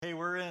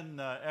in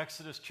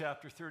Exodus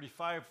chapter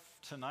 35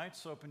 tonight,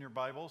 so open your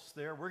Bibles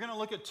there. We're going to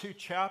look at two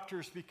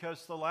chapters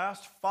because the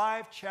last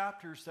 5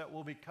 chapters that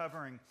we'll be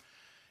covering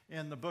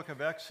in the book of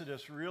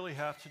Exodus really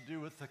have to do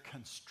with the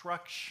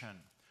construction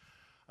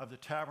of the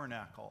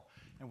tabernacle.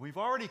 And we've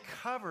already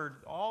covered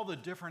all the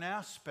different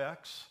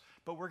aspects,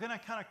 but we're going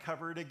to kind of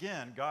cover it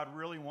again. God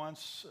really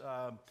wants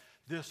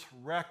this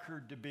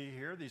record to be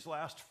here. These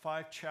last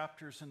 5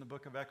 chapters in the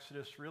book of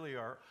Exodus really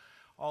are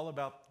all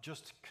about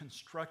just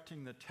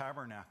constructing the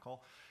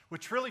tabernacle,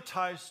 which really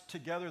ties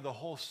together the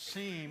whole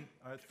theme,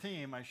 of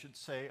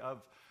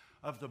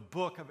the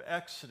book of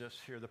Exodus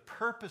here. The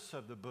purpose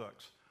of the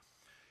books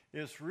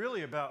is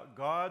really about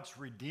God's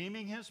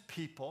redeeming his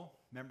people.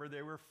 Remember,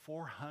 they were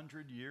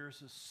 400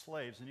 years as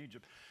slaves in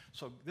Egypt.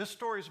 So this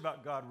story is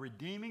about God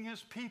redeeming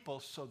his people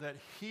so that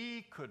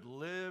he could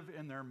live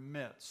in their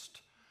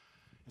midst.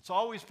 It's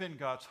always been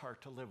God's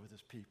heart to live with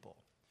his people.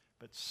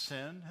 But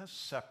sin has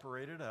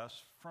separated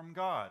us from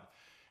God.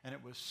 And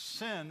it was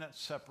sin that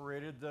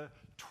separated the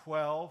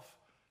 12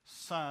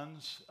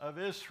 sons of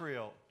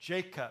Israel.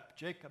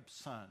 Jacob's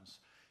sons,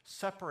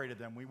 separated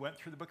them. We went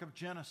through the book of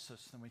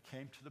Genesis, then we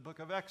came to the book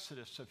of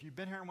Exodus. So if you've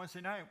been here on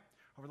Wednesday night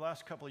over the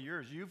last couple of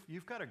years,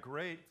 you've got a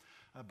great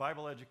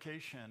Bible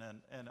education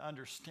and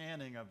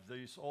understanding of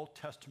these Old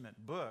Testament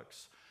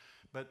books.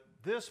 But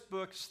this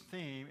book's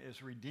theme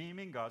is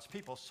redeeming God's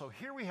people. So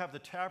here we have the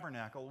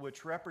tabernacle,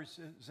 which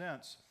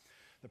represents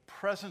the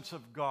presence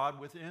of God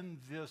within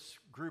this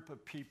group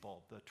of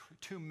people, the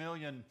 2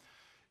 million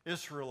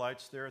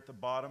Israelites there at the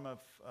bottom of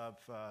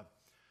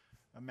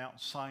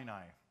Mount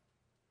Sinai.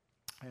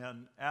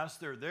 And as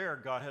they're there,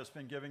 God has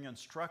been giving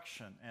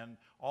instruction, and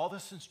all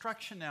this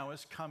instruction now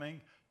is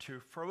coming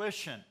to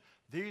fruition.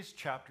 These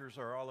chapters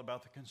are all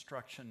about the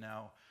construction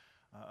now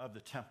of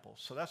the temple.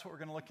 So that's what we're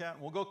going to look at.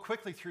 And we'll go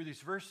quickly through these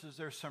verses.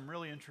 There's some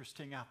really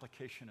interesting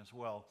application as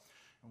well,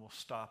 and we'll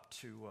stop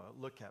to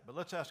look at. But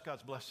let's ask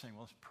God's blessing.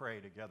 Let's pray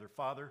together.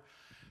 Father,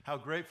 how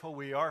grateful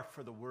we are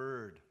for the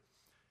Word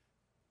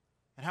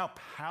and how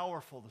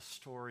powerful the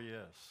story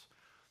is.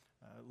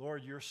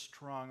 Lord, your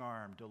strong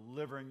arm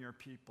delivering your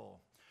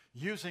people,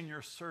 using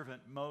your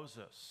servant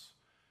Moses,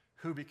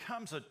 who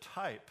becomes a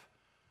type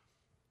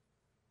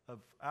of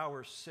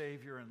our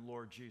Savior and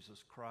Lord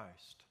Jesus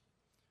Christ,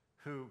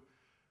 who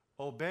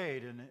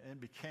obeyed and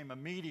became a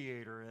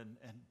mediator and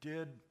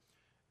did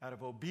out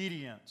of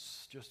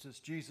obedience, just as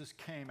Jesus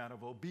came out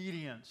of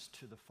obedience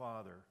to the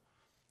Father,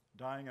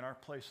 dying in our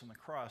place on the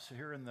cross. So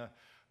here in the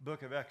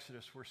book of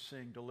Exodus, we're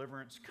seeing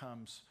deliverance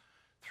comes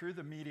through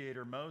the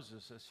mediator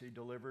Moses as he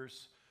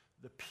delivers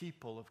the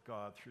people of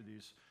God through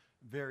these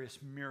various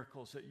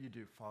miracles that you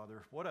do,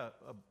 Father. What a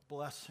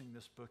blessing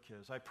this book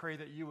is. I pray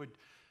that you would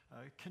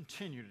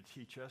continue to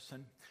teach us.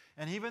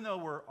 And even though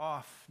we're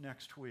off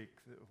next week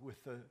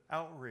with the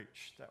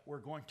outreach that we're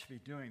going to be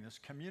doing, this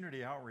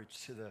community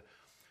outreach to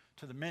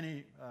the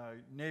many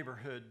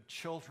neighborhood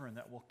children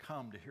that will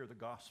come to hear the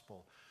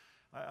gospel.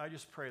 I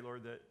just pray,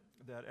 Lord,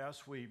 that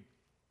as we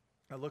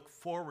look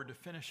forward to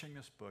finishing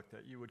this book,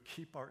 that you would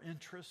keep our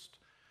interest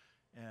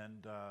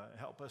and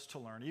help us to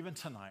learn, even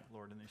tonight,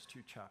 Lord, in these 2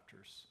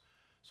 chapters.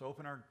 So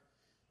open our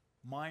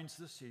minds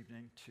this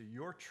evening to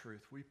your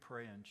truth, we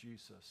pray in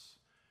Jesus.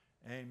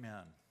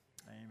 Amen.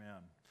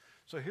 Amen.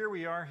 So here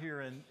we are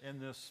here in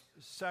this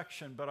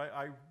section, but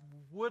I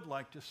would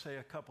like to say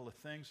a couple of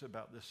things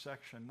about this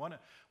section. One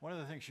of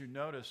the things you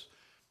notice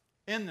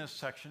in this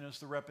section is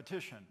the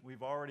repetition.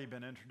 We've already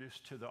been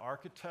introduced to the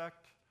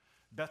architect,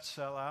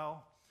 Bezalel,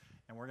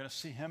 and we're going to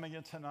see him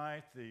again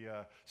tonight,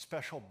 the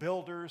special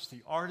builders,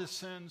 the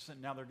artisans,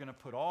 and now they're going to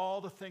put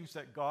all the things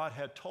that God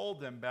had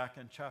told them back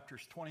in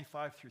chapters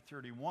 25 through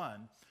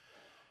 31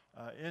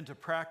 into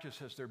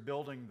practice as they're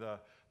building the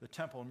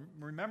temple.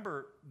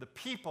 Remember, the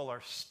people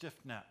are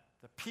stiff-necked.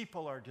 The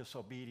people are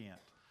disobedient.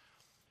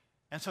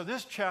 And so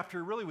this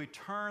chapter, really, we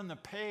turn the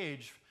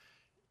page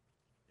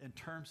in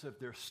terms of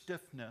their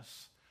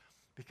stiffness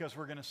because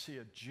we're going to see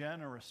a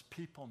generous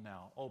people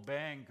now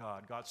obeying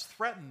God. God's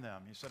threatened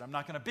them. He said, I'm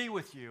not going to be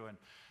with you. And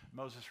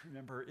Moses,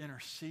 remember,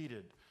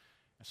 interceded.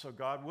 And so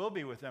God will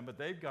be with them, but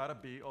they've got to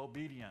be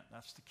obedient.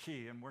 That's the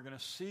key. And we're going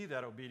to see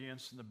that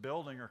obedience in the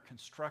building or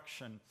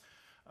construction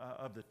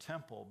of the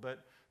temple. But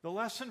the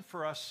lesson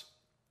for us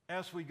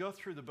as we go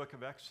through the book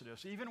of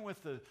Exodus, even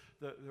with the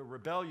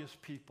rebellious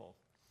people,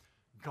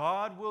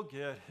 God will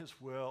get his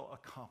will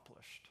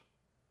accomplished.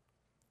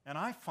 And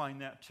I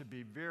find that to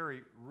be very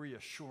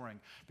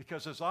reassuring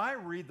because as I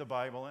read the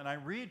Bible and I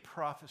read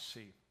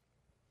prophecy,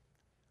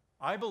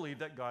 I believe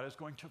that God is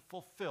going to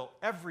fulfill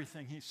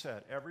everything he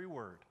said, every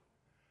word.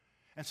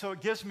 And so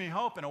it gives me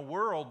hope in a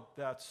world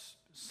that's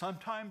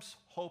sometimes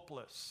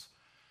hopeless.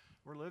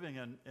 We're living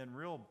in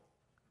real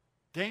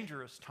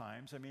dangerous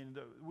times. I mean,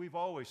 we've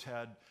always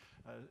had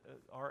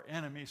our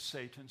enemy,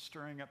 Satan,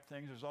 stirring up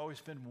things. There's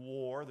always been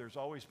war. There's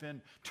always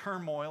been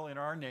turmoil in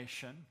our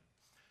nation.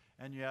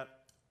 And yet,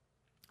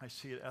 I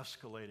see it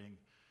escalating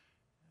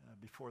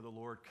before the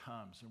Lord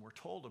comes. And we're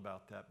told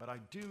about that. But I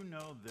do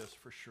know this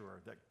for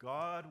sure, that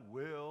God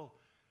will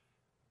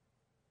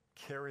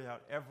carry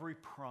out every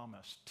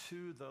promise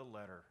to the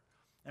letter.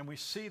 And we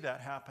see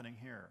that happening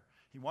here.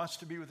 He wants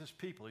to be with his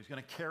people. He's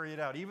going to carry it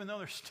out. Even though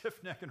they're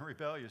stiff-necked and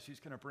rebellious, he's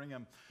going to bring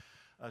them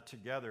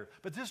together.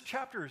 But this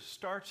chapter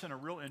starts in a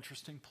real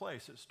interesting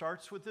place. It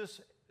starts with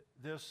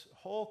this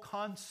whole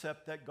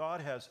concept that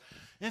God has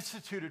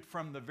instituted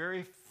from the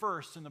very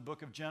first in the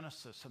book of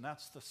Genesis, and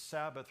that's the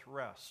Sabbath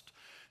rest.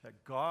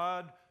 That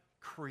God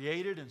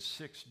created in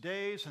 6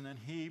 days, and then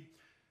he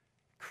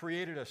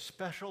created a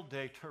special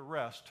day to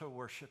rest, to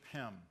worship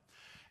him.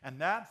 And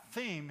that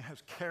theme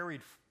has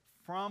carried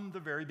from the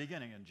very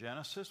beginning. In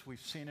Genesis,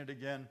 we've seen it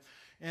again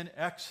in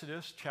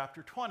Exodus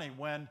chapter 20,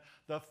 when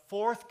the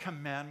fourth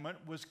commandment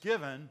was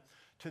given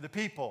to the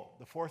people.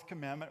 The fourth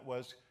commandment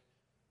was,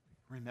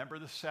 remember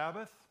the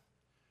Sabbath?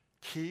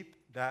 Keep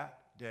that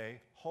day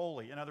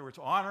holy. In other words,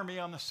 honor me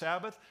on the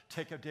Sabbath,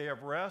 take a day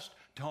of rest,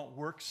 don't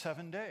work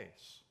 7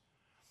 days.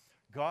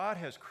 God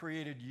has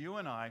created you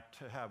and I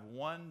to have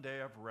 1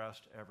 day of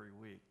rest every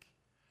week.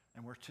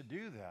 And we're to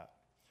do that.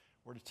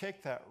 We're to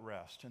take that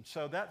rest. And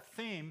so that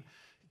theme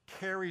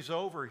carries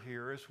over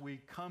here as we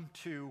come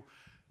to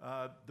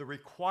the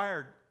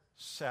required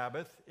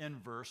Sabbath in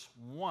verse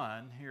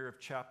 1 here of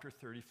chapter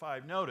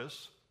 35.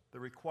 Notice the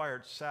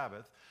required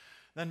Sabbath.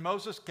 Then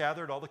Moses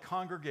gathered all the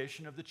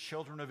congregation of the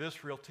children of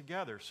Israel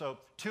together. So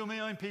 2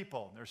 million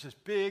people. There's this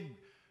big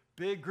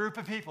group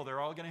of people. They're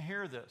all going to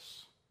hear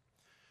this.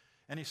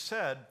 And he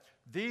said,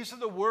 these are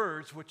the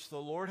words which the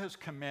Lord has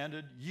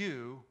commanded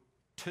you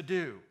to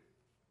do.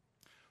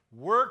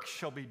 Work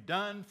shall be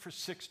done for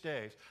 6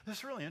 days. This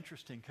is really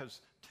interesting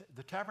because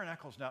the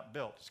tabernacle is not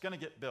built. It's going to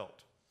get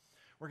built.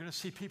 We're going to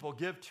see people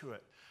give to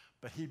it.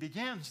 But he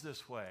begins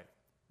this way.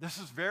 This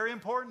is very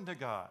important to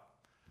God.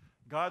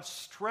 God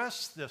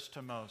stressed this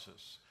to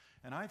Moses.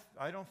 And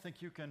I don't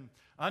think you can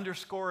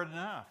underscore it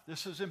enough.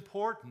 This is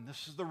important.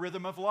 This is the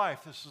rhythm of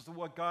life. This is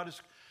what God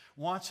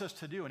wants us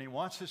to do. And he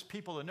wants his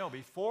people to know,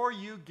 before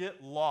you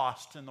get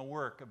lost in the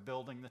work of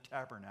building the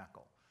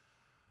tabernacle,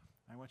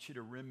 I want you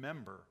to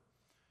remember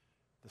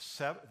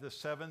the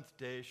seventh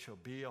day shall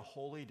be a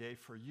holy day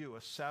for you,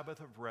 a Sabbath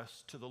of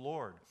rest to the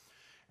Lord.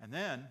 And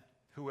then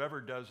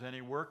whoever does any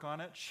work on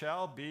it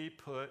shall be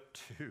put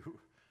to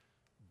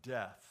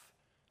death.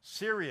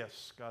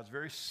 Serious. God's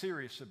very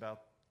serious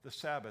about the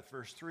Sabbath.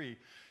 Verse 3,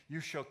 you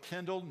shall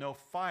kindle no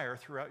fire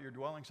throughout your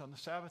dwellings on the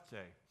Sabbath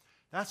day.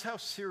 That's how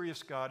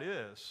serious God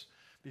is.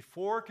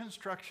 Before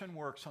construction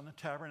works on the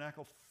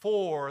tabernacle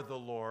for the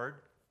Lord,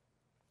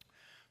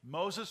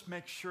 Moses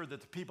makes sure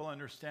that the people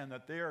understand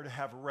that they are to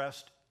have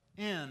rest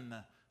in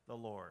the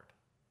Lord.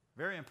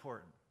 Very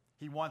important.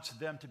 He wants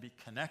them to be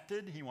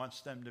connected. He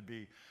wants them to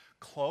be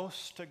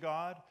close to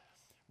God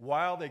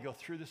while they go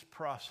through this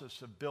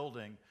process of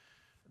building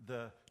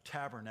the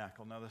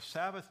tabernacle. Now, the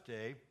Sabbath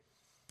day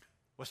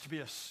was to be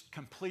a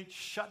complete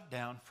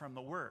shutdown from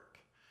the work.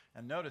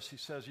 And notice he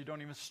says you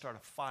don't even start a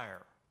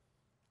fire.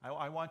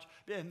 I want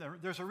you, and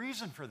there's a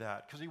reason for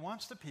that, because he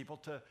wants the people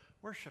to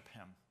worship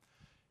him.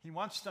 He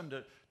wants them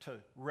to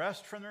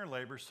rest from their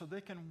labor so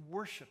they can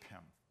worship him,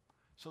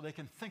 so they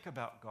can think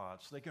about God,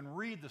 so they can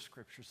read the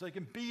scriptures, so they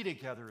can be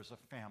together as a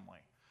family.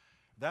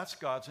 That's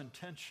God's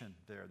intention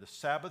there. The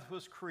Sabbath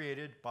was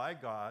created by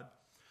God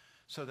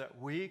so that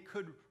we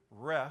could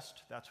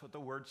rest. That's what the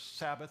word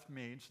Sabbath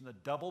means. And the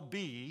double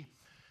B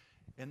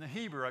in the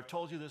Hebrew, I've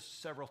told you this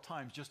several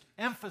times, just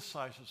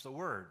emphasizes the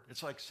word.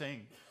 It's like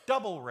saying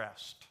double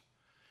rest.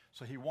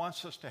 So he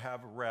wants us to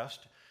have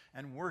rest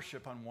and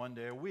worship on 1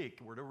 day a week.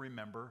 We're to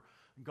remember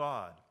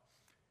God.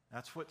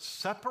 That's what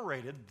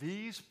separated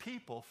these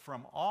people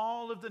from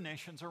all of the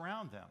nations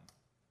around them.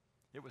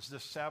 It was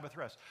this Sabbath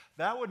rest.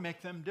 That would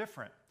make them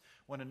different.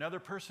 When another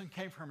person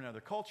came from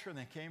another culture and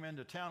they came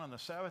into town on the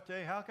Sabbath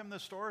day, how come the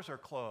stores are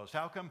closed?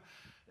 How come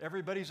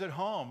everybody's at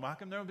home? How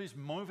come nobody's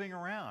moving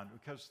around?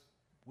 Because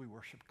we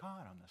worship God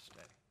on this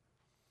day.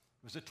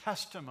 It was a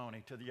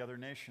testimony to the other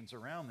nations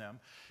around them.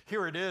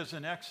 Here it is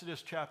in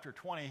Exodus chapter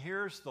 20.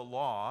 Here's the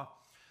law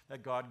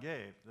that God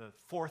gave, the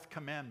fourth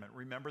commandment.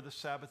 Remember the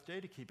Sabbath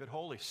day to keep it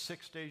holy.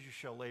 6 days you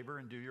shall labor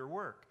and do your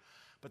work.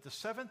 But the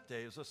seventh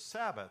day is a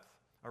Sabbath,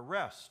 a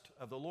rest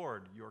of the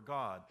Lord your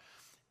God.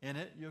 In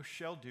it you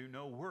shall do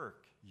no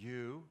work,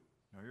 you,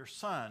 nor your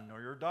son, nor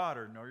your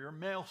daughter, nor your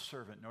male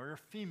servant, nor your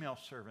female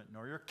servant,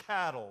 nor your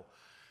cattle,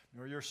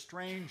 nor your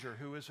stranger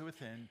who is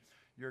within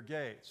your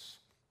gates.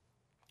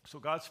 So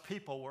God's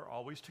people were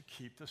always to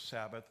keep the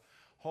Sabbath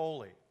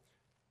holy.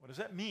 What does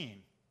that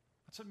mean?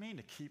 What's it mean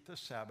to keep the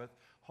Sabbath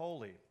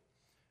holy?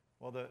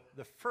 Well,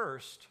 the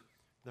first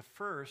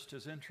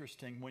is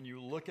interesting when you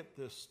look at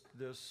this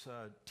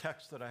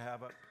text that I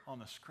have up on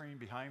the screen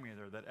behind me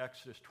there, that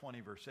Exodus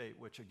 20, verse 8,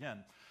 which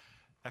again,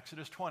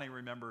 Exodus 20,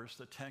 remember, is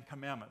the Ten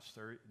Commandments.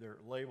 They're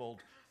labeled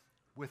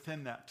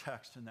within that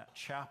text in that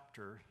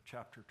chapter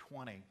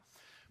 20.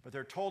 But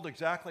they're told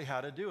exactly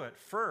how to do it.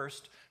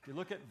 First, if you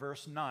look at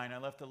verse 9, I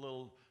left the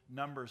little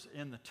numbers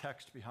in the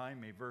text behind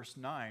me. Verse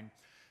 9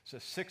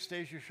 says, 6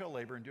 days you shall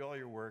labor and do all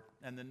your work.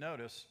 And then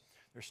notice,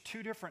 there's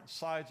two different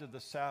sides of the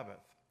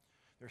Sabbath.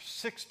 There's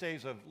 6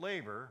 days of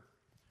labor,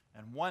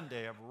 and one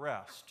day of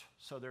rest.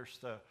 So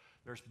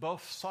there's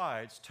both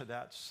sides to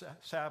that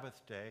Sabbath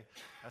day.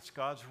 That's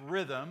God's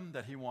rhythm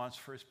that he wants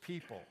for his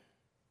people.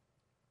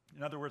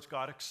 In other words,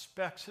 God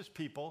expects his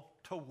people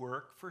to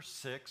work for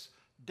 6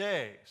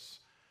 days.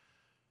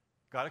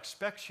 God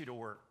expects you to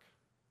work.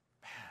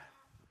 Man,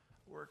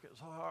 work is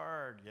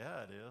hard.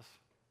 Yeah, it is.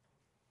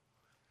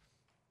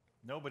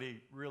 Nobody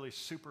really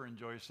super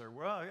enjoys their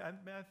work. Well,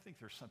 I think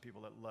there's some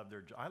people that love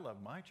their job. I love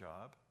my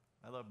job.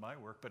 I love my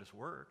work, but it's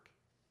work.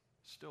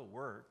 It's still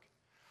work.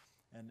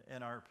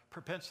 And our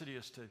propensity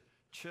is to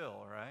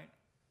chill, right?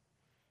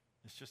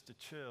 It's just to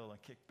chill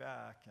and kick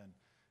back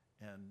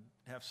and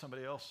have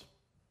somebody else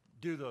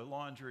do the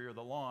laundry or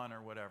the lawn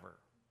or whatever.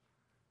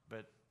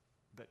 But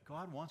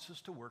God wants us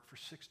to work for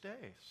 6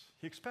 days.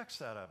 He expects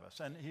that of us.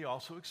 And he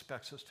also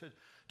expects us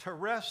to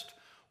rest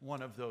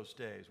one of those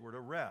days. We're to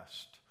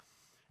rest.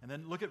 And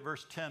then look at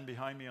verse 10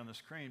 behind me on the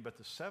screen. But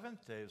the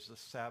 7th day is the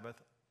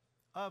Sabbath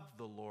of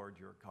the Lord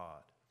your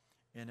God.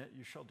 In it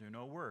you shall do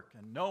no work.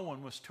 And no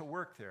one was to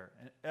work there.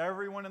 And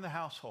everyone in the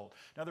household.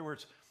 In other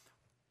words,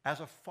 as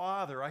a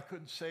father, I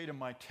couldn't say to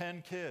my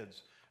 10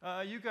 kids,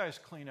 you guys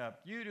clean up.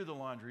 You do the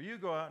laundry. You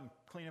go out and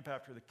clean up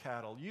after the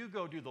cattle. You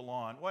go do the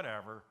lawn,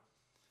 whatever.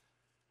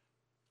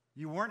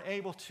 You weren't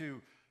able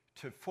to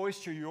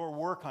foist your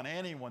work on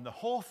anyone. The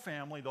whole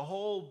family, the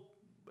whole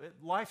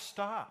life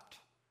stopped.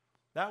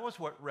 That was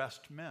what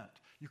rest meant.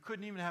 You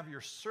couldn't even have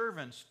your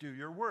servants do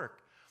your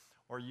work,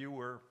 or you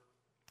were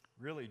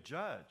really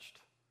judged.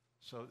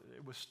 So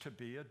it was to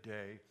be a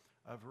day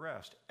of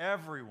rest.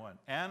 Everyone,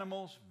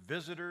 animals,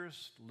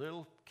 visitors,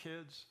 little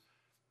kids,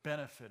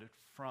 benefited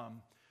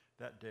from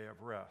that day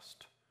of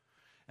rest.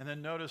 And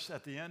then notice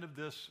at the end of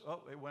this,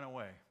 it went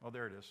away. Oh,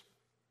 there it is.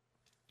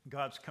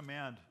 God's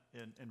command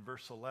in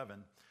verse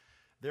 11,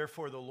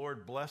 therefore the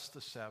Lord blessed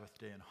the Sabbath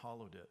day and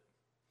hallowed it.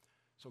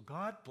 So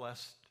God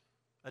blessed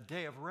a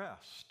day of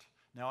rest.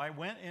 Now I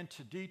went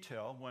into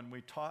detail when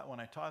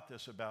I taught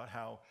this about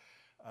how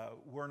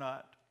we're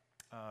not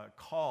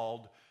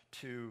called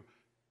to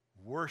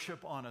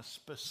worship on a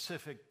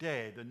specific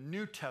day. The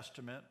New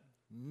Testament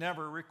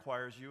never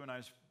requires you and I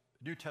as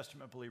New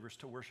Testament believers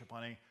to worship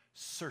on a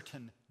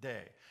certain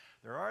day.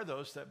 There are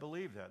those that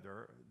believe that.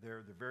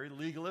 They're very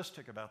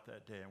legalistic about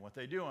that day and what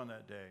they do on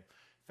that day.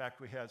 In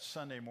fact, we had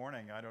Sunday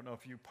morning, I don't know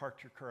if you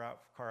parked your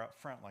car out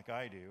front like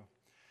I do.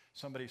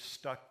 Somebody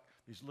stuck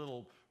these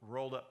little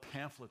rolled up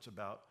pamphlets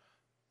about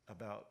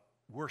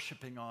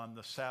worshiping on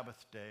the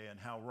Sabbath day and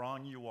how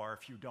wrong you are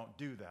if you don't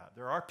do that.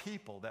 There are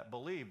people that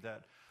believe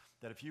that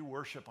if you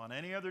worship on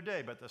any other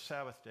day but the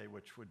Sabbath day,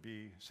 which would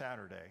be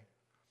Saturday,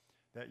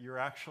 that you're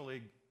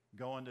actually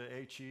going to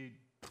HE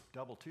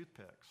double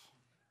toothpicks.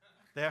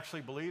 They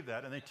actually believe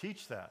that, and they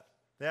teach that.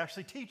 They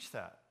actually teach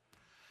that.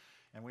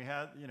 And we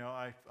had,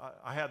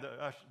 I had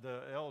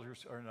the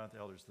elders, or not the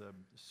elders, the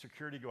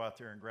security go out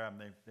there and grab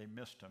them. They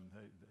missed him.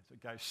 The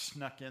guy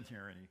snuck in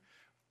here, and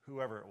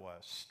whoever it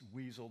was,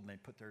 weaseled, and they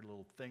put their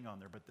little thing on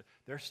there. But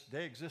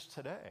they exist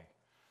today.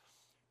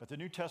 But the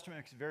New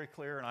Testament is very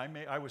clear, and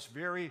I was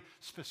very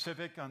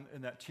specific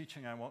in that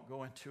teaching. I won't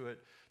go into it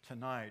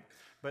tonight.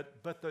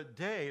 But the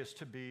day is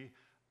to be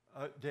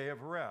a day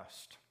of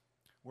rest.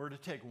 We're to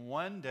take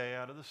one day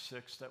out of the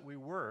 6 that we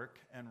work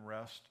and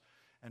rest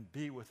and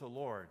be with the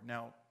Lord.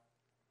 Now,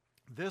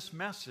 this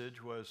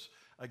message was,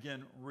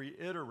 again,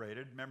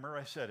 reiterated. Remember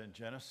I said in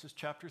Genesis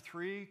chapter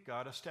 3,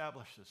 God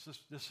established this.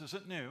 This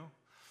isn't new.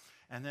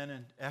 And then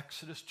in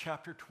Exodus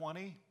chapter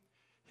 20,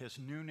 his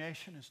new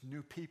nation, his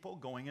new people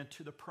going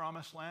into the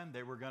promised land,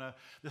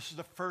 this is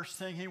the first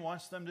thing he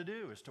wants them to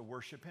do, is to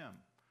worship him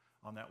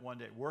on that one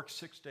day. Work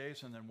 6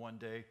 days and then one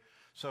day.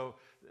 So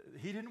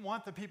he didn't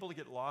want the people to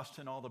get lost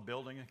in all the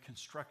building and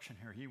construction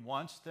here. He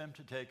wants them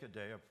to take a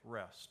day of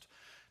rest.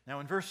 Now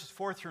in verses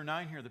 4 through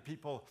 9 here, the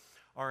people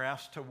are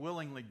asked to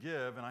willingly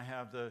give, and I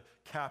have the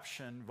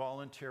caption,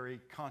 voluntary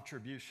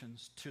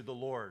contributions to the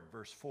Lord,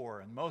 verse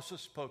 4. And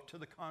Moses spoke to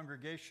the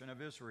congregation of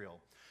Israel,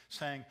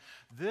 saying,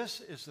 this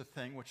is the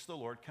thing which the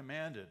Lord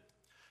commanded.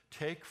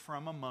 Take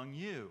from among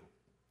you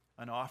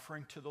an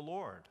offering to the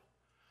Lord.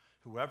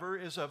 Whoever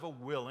is of a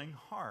willing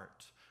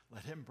heart,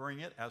 let him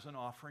bring it as an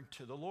offering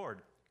to the Lord.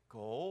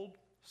 Gold,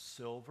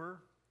 silver,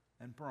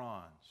 and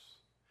bronze.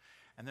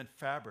 And then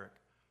fabric,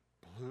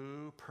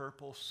 blue,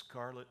 purple,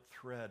 scarlet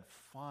thread,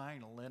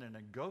 fine linen,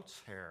 and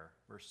goat's hair.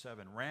 Verse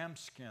 7, ram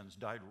skins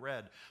dyed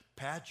red,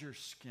 badger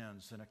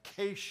skins, and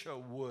acacia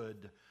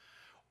wood.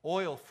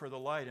 Oil for the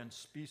light and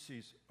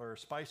spices,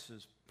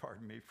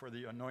 for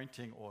the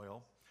anointing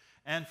oil,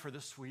 and for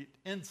the sweet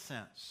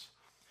incense.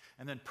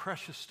 And then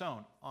precious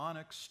stone,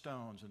 onyx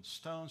stones, and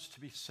stones to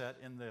be set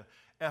in the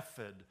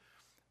ephod,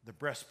 the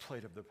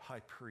breastplate of the high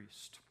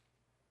priest.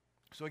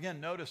 So again,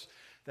 notice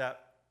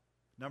that,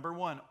 number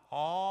one,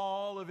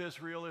 all of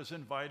Israel is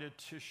invited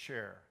to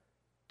share,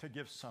 to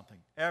give something.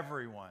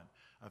 Everyone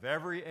of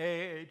every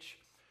age,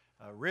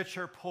 rich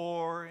or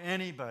poor,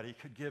 anybody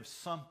could give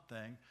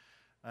something,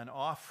 an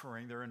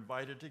offering. They're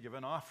invited to give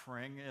an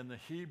offering. In the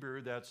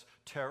Hebrew, that's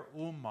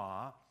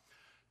terumah.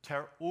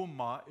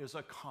 Terumah is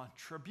a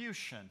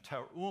contribution.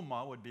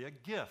 Terumah would be a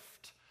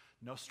gift.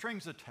 no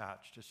strings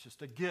attached. It's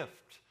just a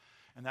gift.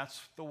 And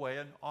that's the way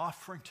an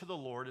offering to the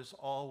Lord is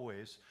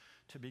always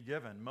to be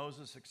given.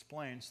 Moses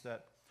explains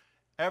that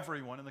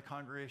everyone in the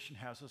congregation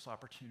has this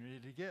opportunity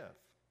to give.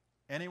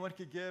 Anyone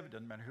could give, it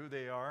doesn't matter who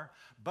they are.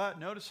 But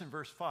notice in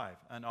verse 5,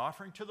 an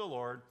offering to the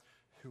Lord,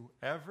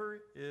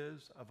 whoever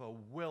is of a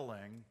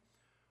willing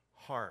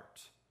heart.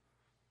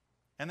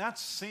 And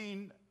that's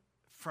seen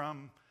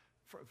from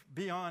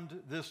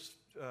beyond this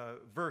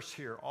verse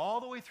here, all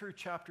the way through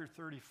chapter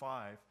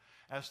 35,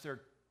 as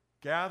they're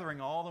gathering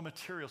all the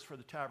materials for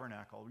the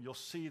tabernacle. You'll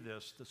see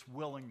this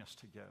willingness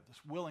to give,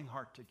 this willing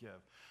heart to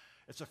give.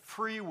 It's a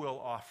free will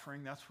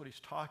offering. That's what he's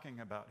talking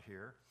about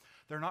here.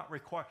 They're not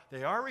required.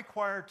 They are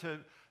required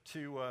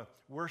to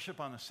worship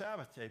on the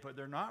Sabbath day, but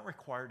they're not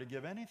required to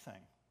give anything.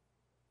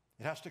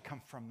 It has to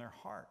come from their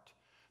heart.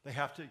 They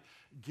have to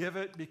give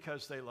it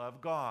because they love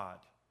God.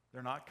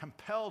 They're not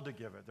compelled to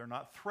give it. They're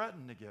not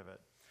threatened to give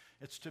it.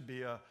 It's to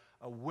be a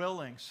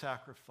willing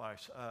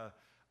sacrifice,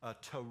 a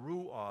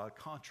teruah, a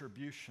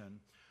contribution,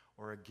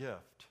 or a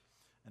gift.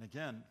 And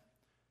again,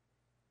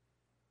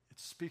 it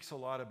speaks a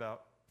lot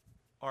about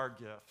our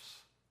gifts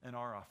and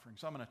our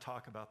offerings. I'm going to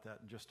talk about that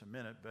in just a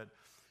minute, but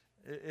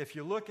if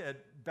you look at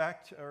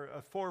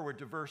forward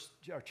to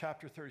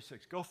chapter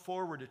 36, go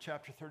forward to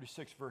chapter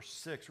 36, verse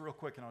 6, real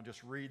quick, and I'll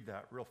just read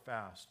that real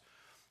fast.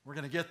 We're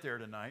going to get there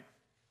tonight,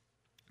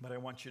 but I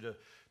want you to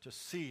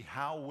see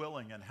how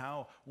willing and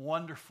how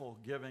wonderful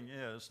giving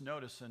is.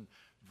 Notice in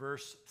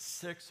verse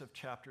 6 of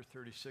chapter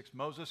 36,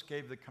 Moses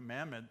gave the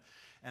commandment,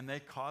 and they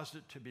caused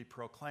it to be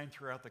proclaimed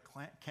throughout the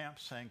camp,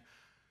 saying,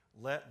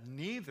 "Let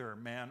neither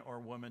man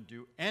or woman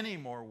do any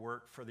more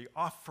work for the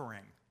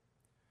offering."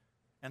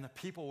 And the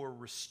people were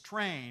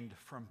restrained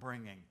from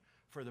bringing,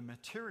 for the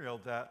material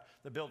that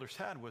the builders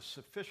had was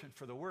sufficient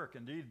for the work.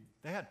 Indeed,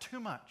 they had too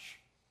much.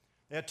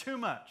 They had too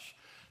much.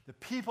 The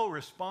people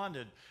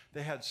responded.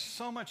 They had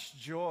so much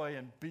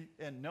joy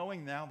in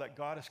knowing now that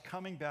God is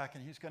coming back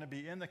and he's going to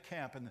be in the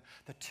camp, and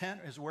the tent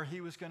is where he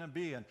was going to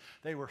be. And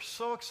they were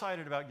so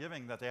excited about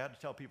giving that they had to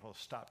tell people to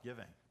stop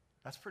giving.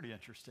 That's pretty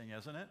interesting,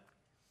 isn't it?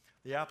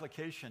 The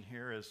application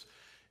here is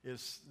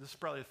this is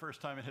probably the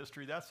first time in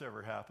history that's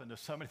ever happened, to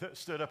somebody that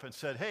stood up and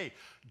said, "Hey,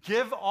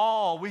 give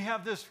all. We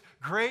have this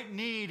great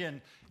need."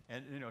 And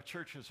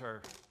churches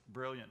are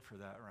brilliant for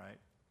that, right?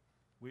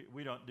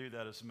 We don't do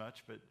that as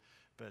much, but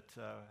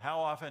how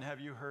often have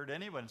you heard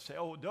anyone say,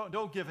 "Oh,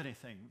 don't give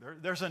anything.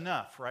 There's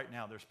enough right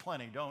now. There's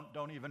plenty.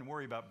 Don't even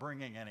worry about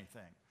bringing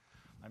anything."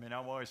 I mean,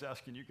 I'm always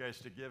asking you guys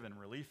to give in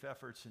relief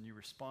efforts, and you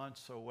respond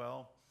so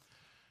well.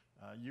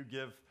 You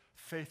give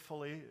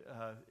faithfully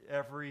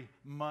every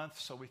month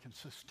so we can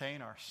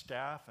sustain our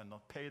staff and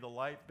pay the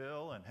light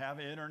bill and have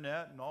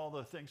internet and all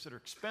the things that are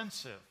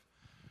expensive.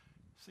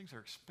 These things are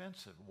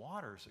expensive.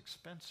 Water is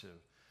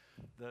expensive.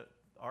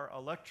 Our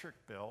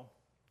electric bill,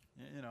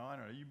 I don't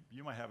know,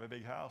 you might have a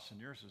big house and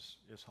yours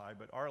is high,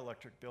 but our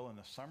electric bill in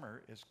the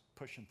summer is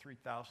pushing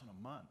 $3,000 a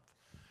month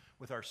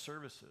with our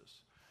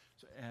services.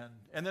 So,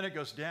 and then it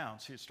goes down.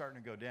 See, it's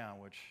starting to go down,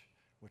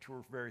 which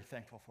we're very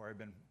thankful for. I've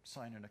been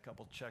signing a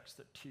couple checks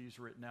that T's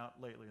written out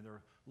lately.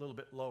 They're a little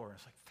bit lower.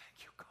 It's like,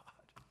 thank you, God.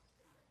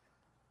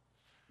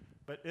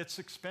 But it's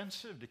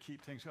expensive to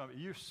keep things going.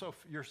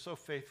 You're so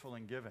faithful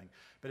in giving.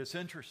 But it's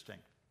interesting.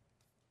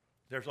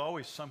 There's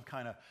always some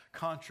kind of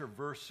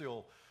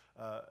controversial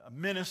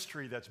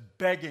ministry that's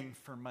begging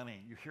for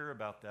money. You hear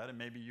about that, and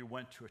maybe you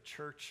went to a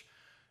church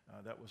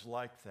that was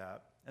like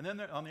that. And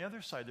then on the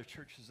other side, there are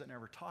churches that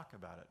never talk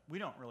about it.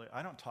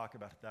 I don't talk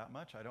about it that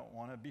much. I don't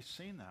want to be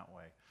seen that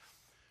way.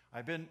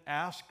 I've been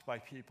asked by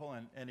people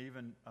and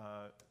even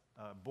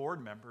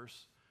board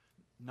members,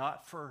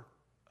 not for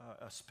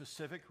a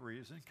specific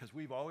reason, because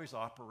we've always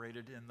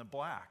operated in the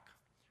black.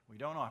 We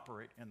don't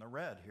operate in the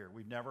red here.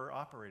 We've never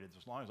operated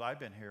as long as I've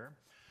been here.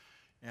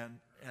 And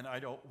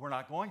we're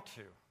not going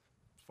to,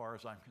 as far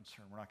as I'm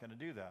concerned. We're not going to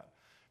do that.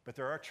 But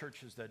there are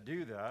churches that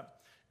do that,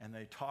 and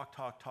they talk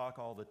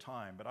all the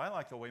time. But I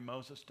like the way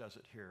Moses does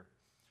it here.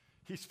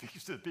 He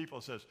speaks to the people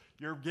and says,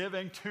 "You're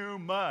giving too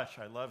much."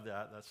 I love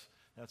that.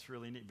 That's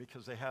really neat,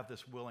 because they have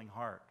this willing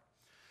heart.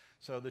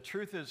 So the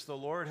truth is, the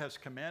Lord has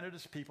commanded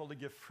his people to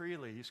give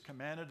freely. He's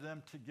commanded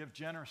them to give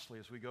generously,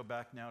 as we go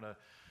back now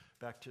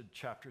back to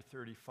chapter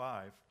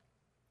 35.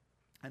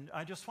 And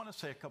I just want to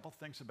say a couple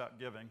things about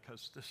giving,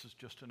 because this is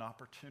just an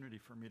opportunity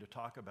for me to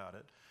talk about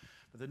it.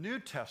 But the New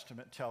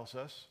Testament tells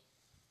us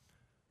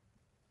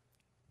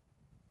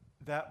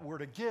that we're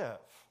to give.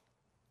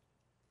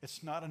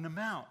 It's not an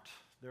amount.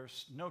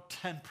 There's no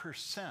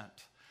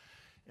 10%.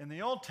 In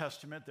the Old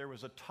Testament, there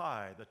was a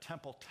tithe, the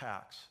temple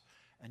tax.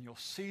 And you'll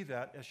see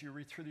that as you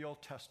read through the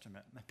Old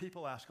Testament. And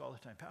people ask all the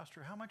time,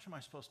 "Pastor, how much am I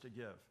supposed to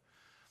give?"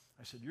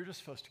 I said, "You're just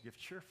supposed to give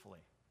cheerfully.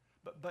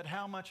 But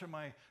how much of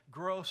my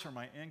gross or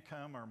my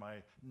income or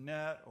my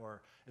net,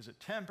 or is it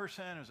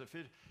 10%? Is it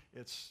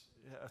 50%?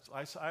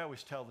 I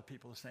always tell the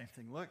people the same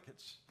thing. Look,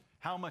 it's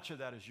how much of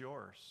that is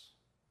yours?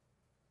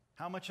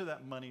 How much of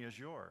that money is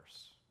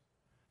yours?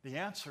 The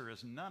answer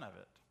is none of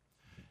it.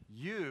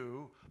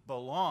 You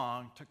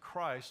belong to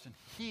Christ, and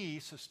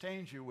he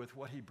sustains you with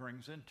what he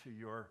brings into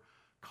your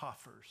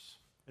coffers.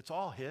 It's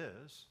all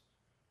his.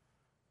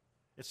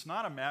 It's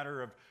not a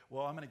matter of,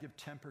 well, I'm going to give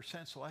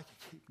 10% so I can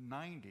keep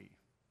 90.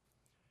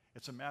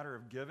 It's a matter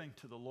of giving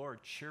to the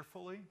Lord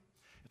cheerfully.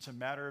 It's a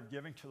matter of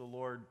giving to the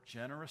Lord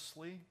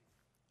generously.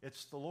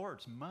 It's the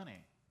Lord's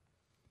money.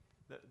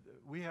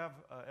 We have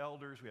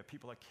elders, we have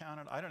people that count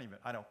it. I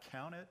don't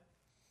count it.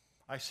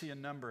 I see a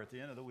number at the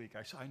end of the week.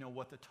 I know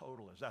what the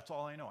total is. That's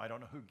all I know. I don't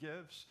know who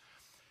gives.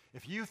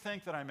 If you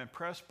think that I'm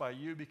impressed by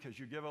you because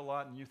you give a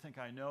lot and you think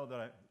I know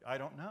that I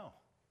don't know.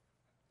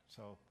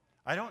 So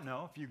I don't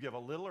know if you give a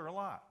little or a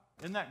lot.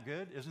 Isn't that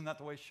good? Isn't that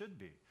the way it should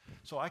be?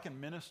 So I can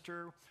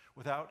minister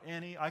without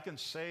I can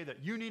say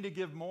that you need to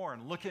give more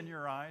and look in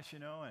your eyes,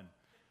 and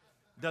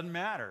it doesn't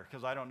matter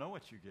because I don't know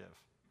what you give.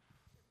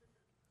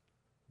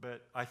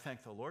 But I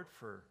thank the Lord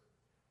for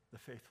the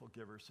faithful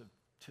givers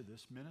to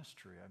this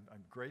ministry.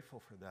 I'm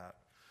grateful for that.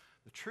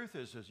 The truth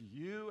is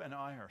you and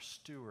I are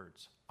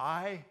stewards.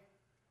 I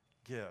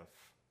give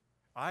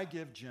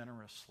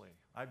generously.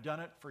 I've done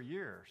it for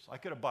years. I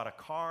could have bought a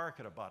car, I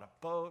could have bought a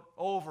boat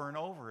over and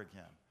over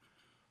again.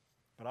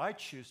 But I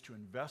choose to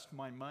invest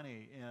my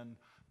money in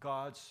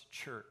God's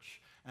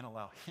church and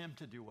allow Him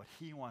to do what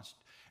He wants.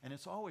 And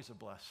it's always a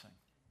blessing.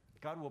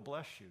 God will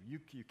bless you.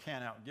 You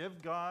can't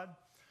outgive God,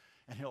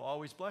 and He'll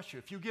always bless you.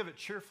 If you give it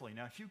cheerfully.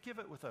 Now, if you give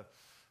it with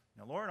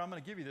Lord, I'm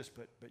going to give you this,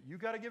 but you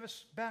got to give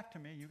us back to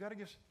me. You got to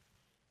give.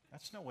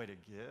 That's no way to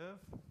give.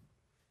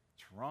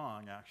 It's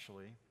wrong,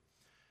 actually.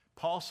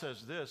 Paul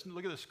says this, and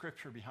look at the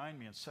scripture behind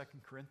me in 2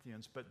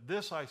 Corinthians, but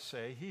this I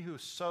say, he who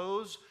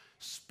sows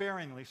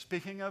sparingly,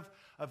 speaking of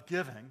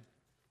giving,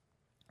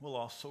 will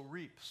also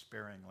reap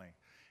sparingly.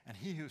 And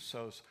he who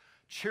sows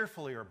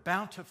cheerfully or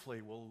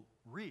bountifully will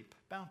reap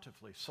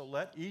bountifully. So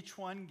let each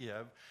one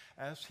give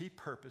as he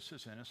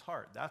purposes in his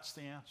heart. That's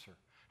the answer.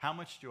 How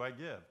much do I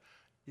give?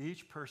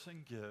 Each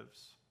person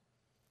gives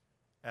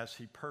as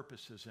he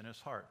purposes in his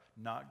heart,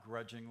 not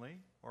grudgingly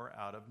or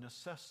out of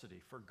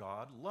necessity, for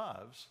God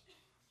loves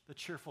the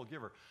cheerful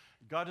giver.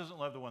 God doesn't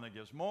love the one that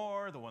gives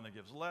more, the one that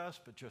gives less,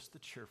 but just the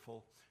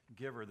cheerful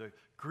giver. The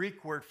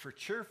Greek word for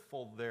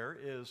cheerful there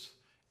is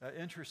an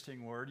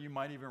interesting word. You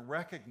might even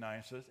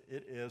recognize it.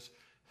 It is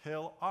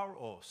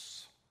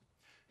hilaros.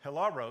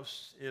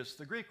 Hilaros is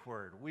the Greek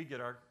word. We get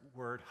our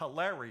word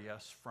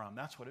hilarious from.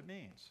 That's what it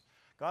means.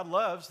 God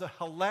loves the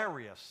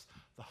hilarious,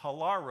 the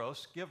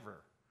hilaros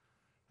giver.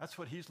 That's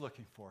what He's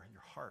looking for,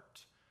 your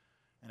heart.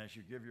 And as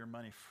you give your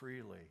money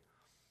freely.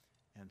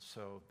 And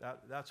so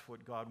that's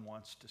what God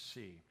wants to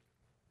see.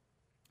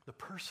 The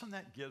person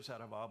that gives out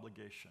of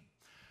obligation,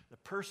 the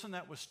person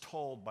that was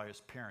told by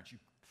his parents,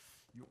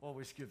 you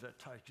always give that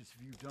tithe, because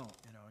if you don't,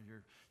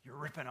 you're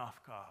ripping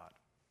off God.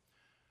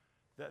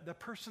 The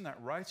person that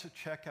writes a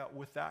check out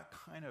with that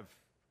kind of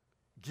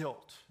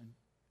guilt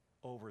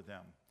over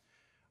them,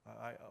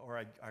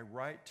 I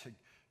write to,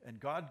 and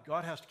God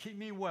has to keep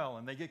me well,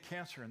 and they get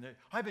cancer, and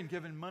I've been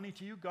giving money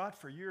to you, God,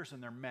 for years,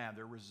 and they're mad,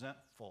 they're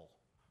resentful.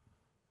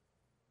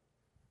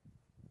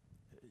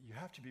 You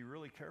have to be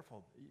really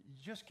careful. You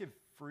just give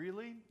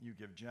freely, you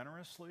give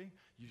generously,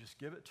 you just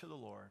give it to the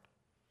Lord.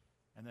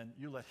 And then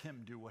you let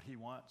Him do what He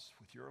wants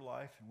with your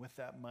life and with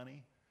that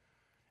money.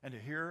 And to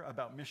hear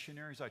about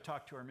missionaries, I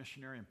talked to our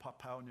missionary in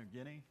Papua New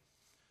Guinea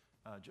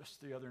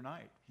just the other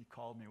night. He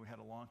called me. We had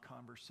a long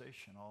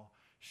conversation. I'll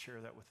share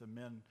that with the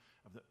men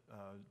of the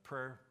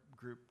prayer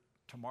group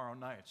tomorrow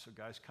night. So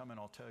guys, come and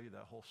I'll tell you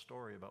that whole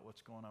story about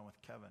what's going on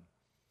with Kevin.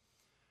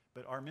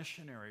 But our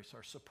missionaries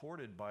are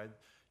supported by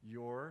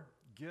your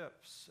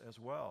gifts as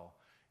well.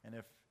 And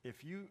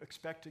if you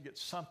expect to get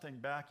something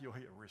back, you'll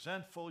get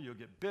resentful, you'll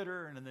get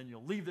bitter, and then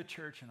you'll leave the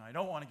church, and I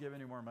don't want to give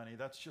any more money.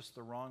 That's just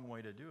the wrong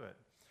way to do it.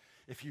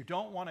 If you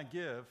don't want to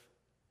give,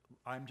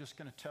 I'm just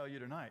going to tell you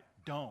tonight,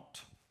 don't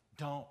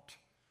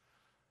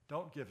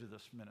give to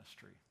this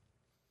ministry.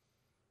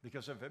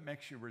 Because if it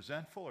makes you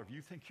resentful, or if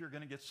you think you're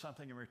going to get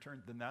something in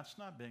return, then that's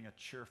not being a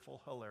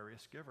cheerful,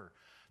 hilarious giver.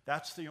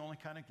 That's the only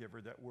kind of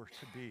giver that we're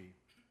to be.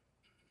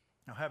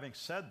 Now, having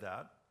said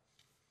that,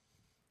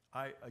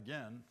 I,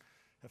 again,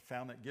 have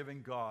found that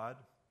giving God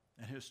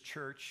and His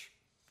church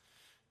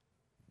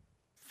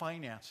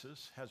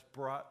finances has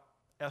brought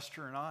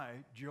Esther and I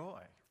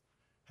joy,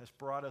 has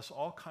brought us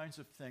all kinds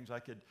of things.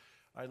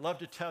 I'd love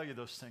to tell you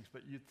those things,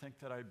 but you'd think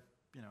that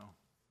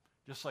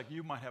just like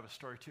you might have a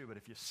story too, but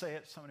if you say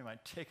it, somebody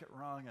might take it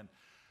wrong, and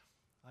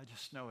I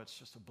just know it's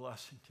just a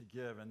blessing to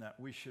give, and that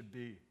we should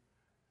be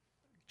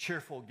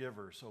cheerful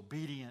givers,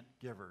 obedient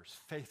givers,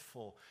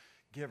 faithful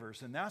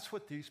givers, and that's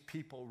what these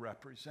people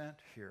represent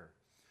here.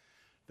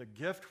 The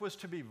gift was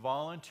to be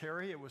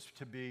voluntary. It was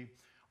to be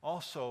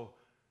also,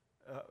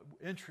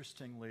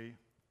 interestingly,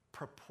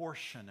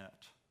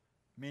 proportionate,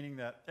 meaning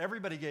that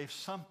everybody gave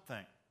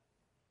something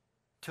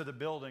to the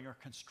building or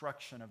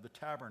construction of the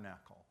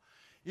tabernacle.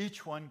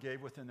 Each one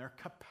gave within their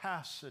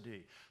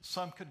capacity.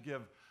 Some could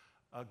give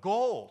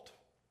gold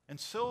and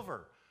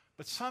silver,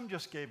 but some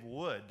just gave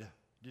wood.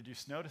 Did you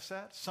notice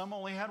that? Some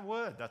only had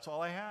wood. That's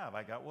all I have.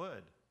 I got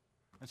wood.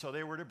 And so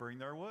they were to bring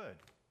their wood.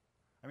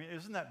 I mean,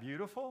 isn't that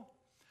beautiful?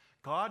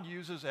 God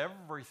uses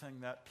everything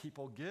that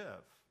people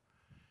give.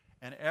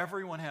 And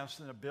everyone has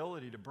an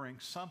ability to bring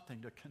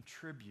something to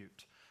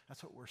contribute.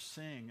 That's what we're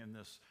seeing in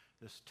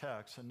this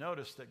text. And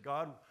notice that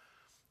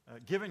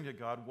giving to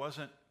God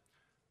wasn't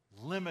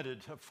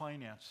limited to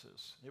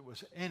finances. It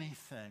was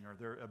anything or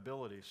their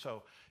ability.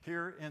 So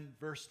here in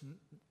verse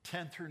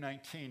 10 through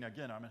 19,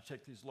 again, I'm going to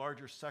take these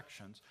larger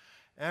sections.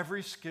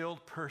 Every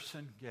skilled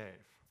person gave,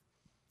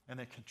 and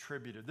they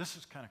contributed. This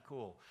is kind of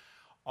cool.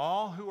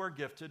 All who are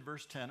gifted,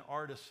 verse 10,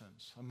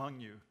 artisans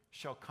among you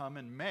shall come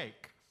and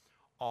make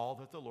all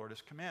that the Lord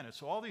has commanded.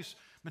 So all these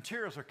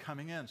materials are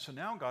coming in. So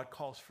now God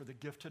calls for the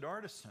gifted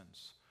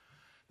artisans.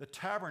 The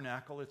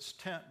tabernacle, its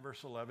tent,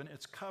 verse 11,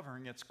 its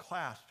covering, its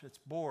clasps, its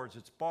boards,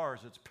 its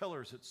bars, its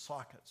pillars, its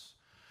sockets.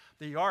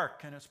 The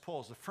ark and its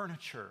poles, the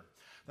furniture,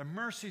 the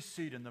mercy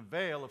seat and the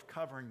veil of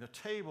covering, the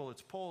table,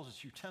 its poles,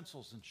 its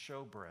utensils, and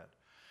showbread.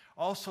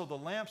 Also the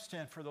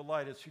lampstand for the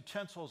light, its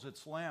utensils,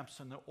 its lamps,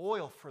 and the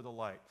oil for the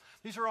light.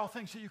 These are all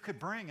things that you could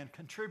bring and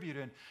contribute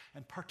in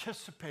and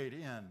participate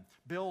in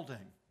building.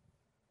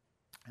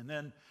 And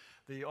then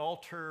the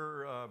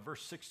altar,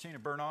 verse 16, a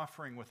burnt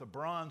offering with a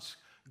bronze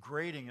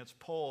grating, its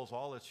poles,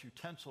 all its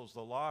utensils,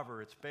 the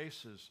laver, its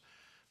bases,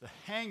 the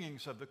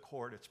hangings of the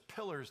court, its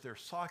pillars, their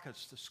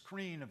sockets, the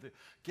screen of the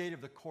gate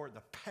of the court,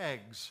 the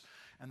pegs,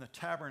 and the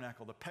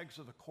tabernacle, the pegs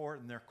of the court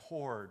and their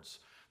cords,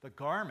 the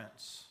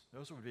garments,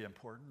 those would be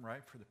important,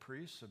 right, for the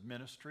priests of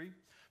ministry,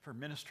 for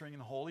ministering in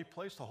the holy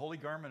place, the holy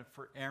garment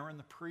for Aaron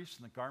the priest,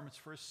 and the garments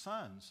for his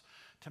sons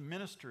to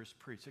minister as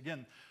priests.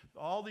 Again,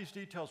 all these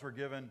details were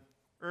given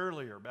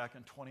earlier, back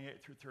in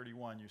 28 through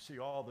 31. You see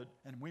all the,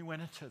 and we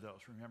went into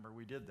those. Remember,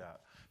 we did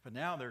that. But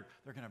now they're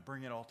going to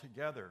bring it all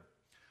together.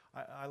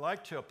 I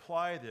like to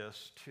apply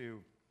this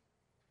to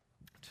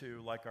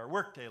like our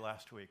work day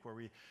last week, where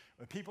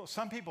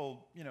some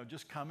people,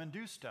 just come and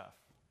do stuff.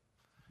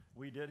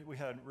 We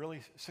had a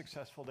really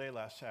successful day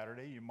last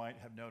Saturday. You might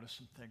have noticed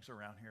some things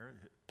around here,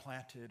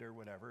 planted or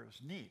whatever. It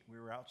was neat. We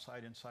were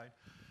outside, inside.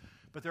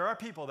 But there are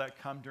people that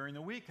come during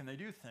the week and they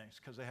do things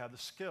because they have the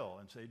skill,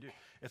 and so they do.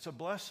 It's a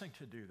blessing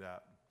to do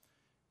that.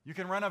 You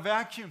can run a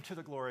vacuum to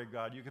the glory of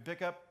God. You can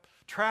pick up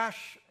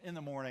trash in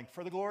the morning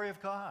for the glory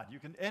of God.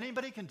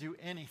 Anybody can do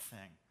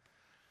anything.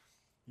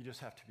 You just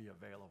have to be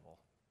available.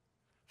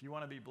 If you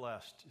want to be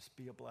blessed, just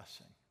be a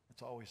blessing.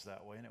 It's always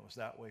that way, and it was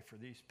that way for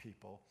these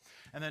people.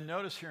 And then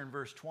notice here in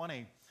verse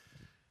 20,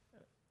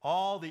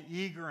 all the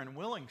eager and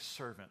willing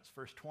servants,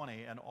 verse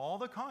 20, and all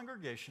the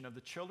congregation of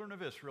the children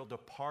of Israel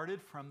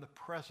departed from the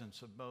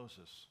presence of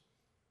Moses.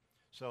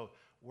 So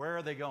where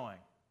are they going?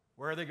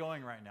 Where are they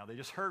going right now? They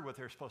just heard what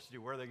they're supposed to do.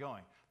 Where are they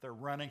going? They're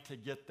running to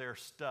get their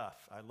stuff.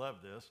 I love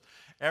this.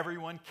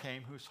 Everyone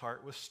came whose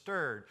heart was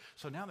stirred.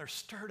 So now they're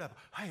stirred up.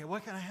 Hey,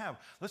 what can I have?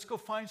 Let's go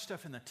find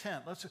stuff in the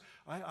tent.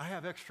 I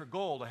have extra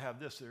gold. I have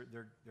this.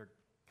 They're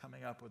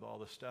coming up with all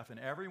this stuff. And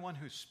everyone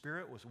whose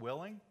spirit was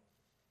willing,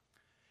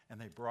 and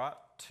they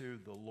brought to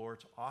the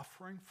Lord's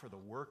offering for the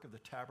work of the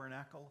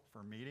tabernacle,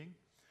 for meeting,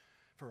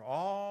 for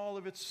all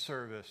of its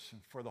service,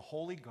 and for the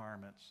holy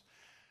garments.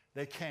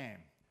 They came,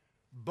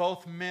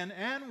 both men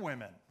and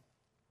women,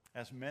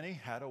 as many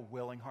had a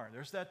willing heart.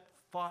 There's that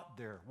thought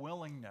there,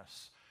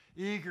 willingness,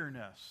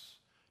 eagerness,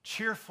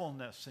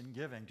 cheerfulness in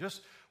giving,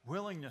 just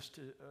willingness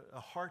to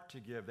a heart to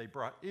give. They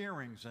brought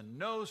earrings and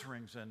nose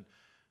rings.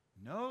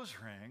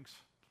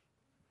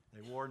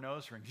 They wore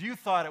nose rings. You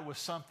thought it was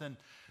something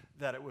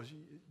that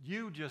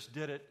you just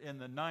did it in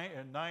the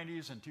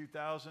 90s and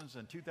 2000s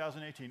and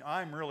 2018.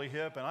 I'm really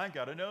hip and I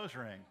got a nose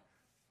ring.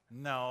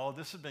 No,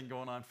 this has been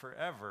going on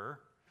forever.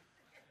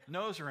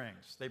 Nose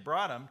rings. They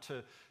brought them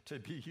to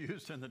be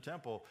used in the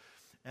temple.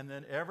 And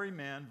then every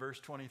man, verse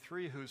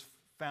 23, who's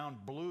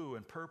found blue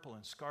and purple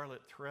and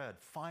scarlet thread,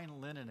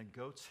 fine linen and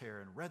goat's hair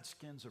and red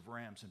skins of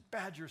rams and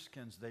badger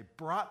skins, they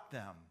brought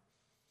them.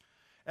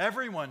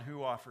 Everyone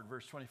who offered,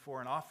 verse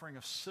 24, an offering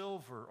of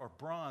silver or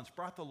bronze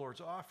brought the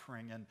Lord's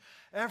offering, and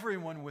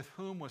everyone with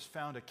whom was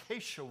found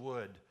acacia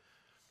wood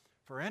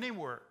for any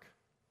work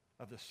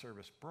of the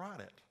service brought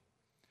it.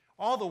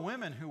 All the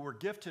women who were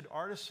gifted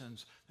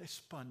artisans, they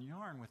spun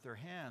yarn with their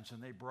hands,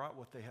 and they brought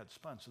what they had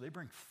spun. So they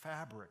bring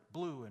fabric,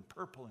 blue and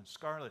purple and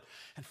scarlet,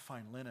 and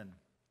fine linen.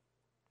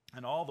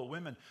 And all the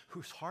women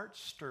whose hearts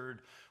stirred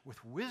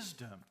with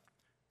wisdom,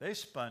 they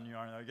spun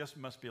yarn. I guess it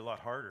must be a lot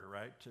harder,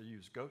 right, to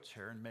use goat's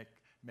hair and make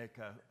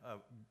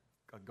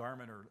a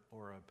garment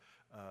or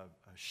a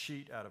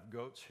sheet out of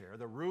goat's hair.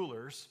 The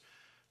rulers,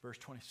 verse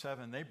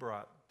 27, they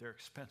brought their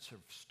expensive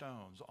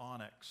stones,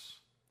 onyx,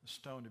 the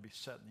stone to be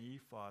set in the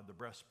ephod, the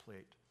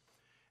breastplate,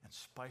 and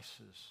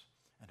spices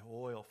and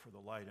oil for the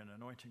light, and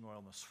anointing oil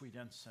and the sweet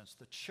incense.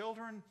 The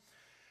children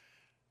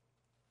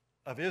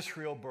of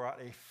Israel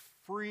brought a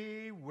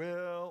free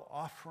will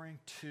offering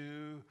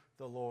to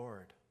the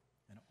Lord.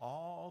 And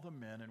all the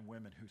men and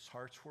women whose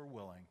hearts were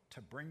willing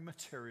to bring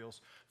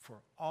materials for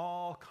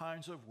all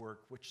kinds of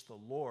work which the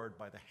Lord,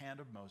 by the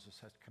hand of Moses,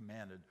 has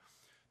commanded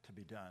to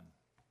be done.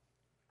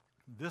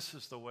 This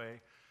is the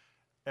way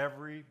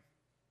every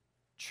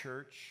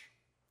church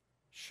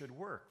should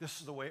work. This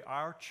is the way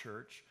our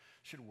church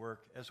should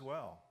work as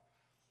well.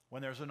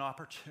 When there's an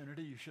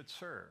opportunity, you should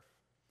serve.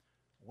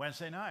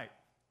 Wednesday night,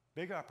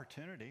 big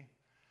opportunity.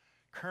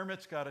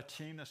 Kermit's got a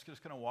team that's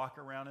just going to walk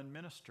around and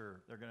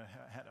minister. They're going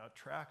to hand out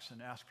tracts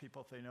and ask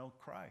people if they know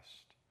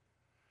Christ.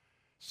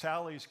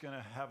 Sally's going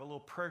to have a little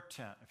prayer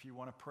tent. If you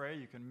want to pray,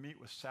 you can meet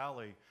with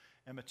Sally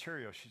and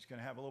Material. She's going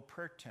to have a little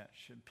prayer tent.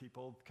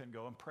 People can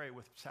go and pray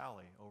with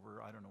Sally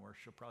over, I don't know where,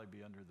 she'll probably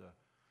be under the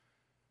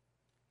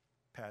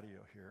patio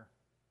here.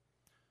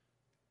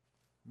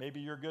 Maybe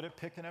you're good at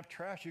picking up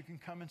trash. You can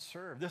come and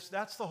serve.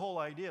 That's the whole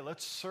idea.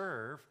 Let's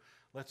serve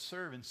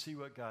and see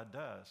what God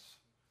does.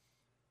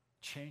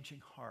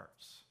 Changing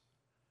hearts.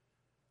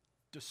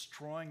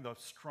 Destroying the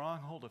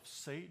stronghold of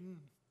Satan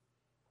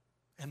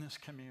in this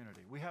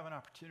community. We have an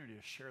opportunity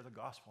to share the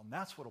gospel, and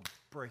that's what will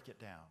break it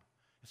down.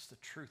 It's the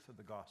truth of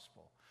the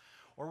gospel.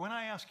 Or when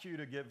I ask you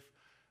to give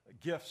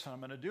gifts, and I'm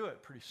going to do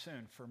it pretty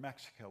soon for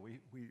Mexico,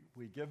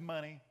 we give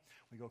money,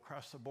 we go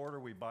across the border,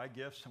 we buy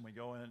gifts, and we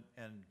go in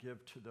and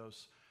give to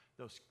those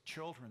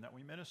children that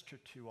we minister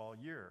to all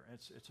year.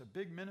 It's a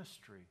big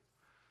ministry.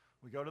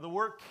 We go to the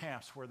work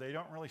camps where they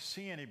don't really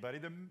see anybody.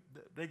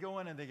 They go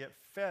in and they get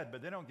fed,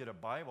 but they don't get a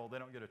Bible, they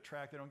don't get a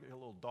tract, they don't get a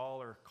little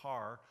doll or a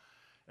car.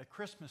 At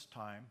Christmas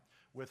time,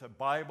 with a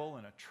Bible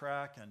and a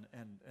tract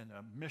and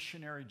a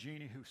missionary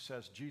genie who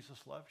says Jesus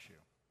loves you.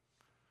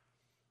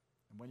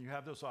 And when you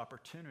have those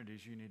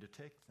opportunities, you need to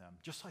take them.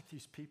 Just like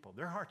these people,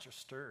 their hearts are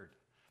stirred.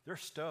 They're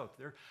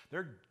stoked.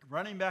 They're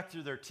running back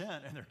to their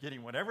tent and they're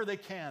getting whatever they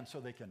can so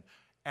they can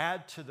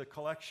add to the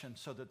collection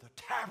so that the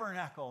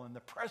tabernacle and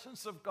the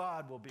presence of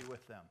God will be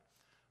with them.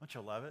 Don't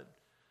you love it?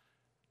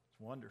 It's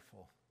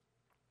wonderful.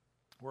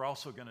 We're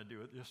also going to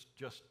do it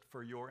just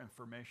for your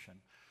information.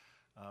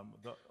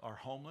 Our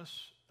homeless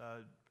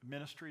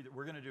ministry, that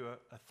we're going to do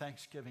a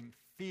Thanksgiving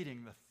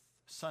feeding the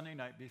Sunday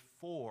night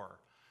before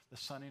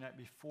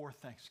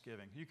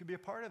Thanksgiving. You can be a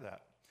part of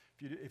that.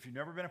 If you've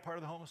never been a part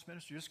of the homeless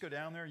ministry, just go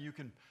down there. You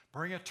can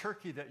bring a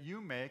turkey that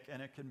you make,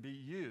 and it can be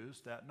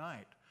used that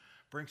night.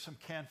 Bring some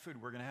canned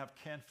food. We're going to have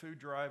canned food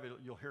drive.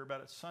 You'll hear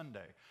about it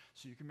Sunday.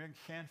 So you can bring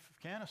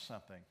a can of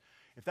something.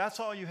 If that's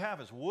all you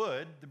have is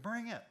wood, then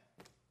bring it.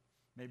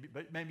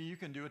 Maybe you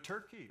can do a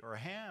turkey or a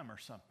ham or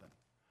something.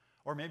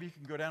 Or maybe you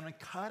can go down and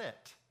cut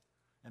it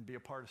and be a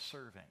part of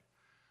serving.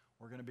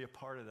 We're going to be a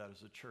part of that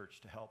as a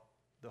church to help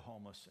the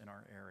homeless in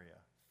our area,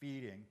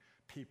 feeding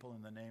people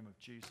in the name of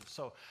Jesus.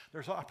 So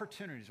there's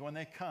opportunities. When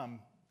they come,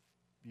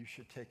 you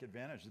should take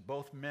advantage.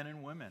 Both men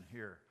and women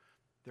here,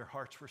 their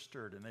hearts were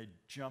stirred and they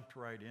jumped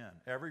right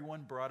in.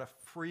 Everyone brought a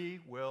free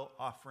will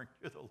offering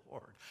to the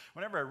Lord.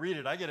 Whenever I read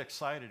it, I get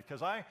excited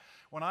because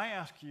when I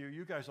ask you,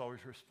 you guys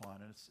always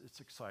respond, and it's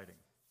exciting.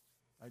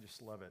 I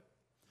just love it.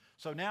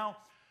 So now,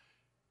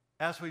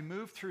 as we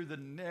move through the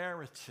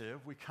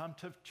narrative, we come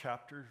to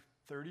chapter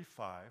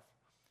 35.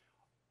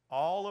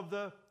 All of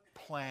the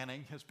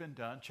planning has been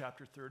done,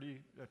 chapter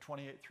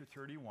 28 through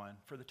 31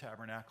 for the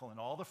tabernacle, and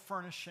all the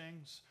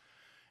furnishings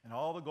and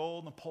all the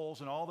gold and the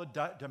poles and all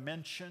the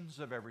dimensions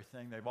of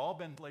everything, they've all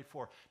been laid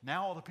for.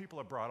 Now all the people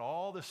have brought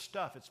all this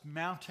stuff. It's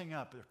mounting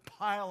up. They're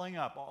piling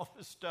up all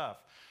this stuff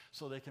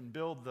so they can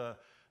build the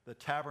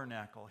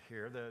tabernacle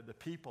here. The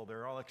people,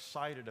 they're all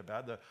excited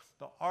about it.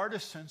 The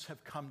artisans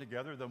have come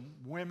together, the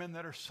women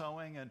that are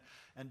sewing and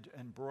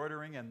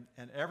embroidering,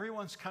 and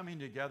everyone's coming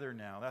together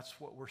now. That's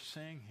what we're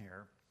seeing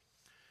here.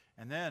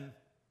 And then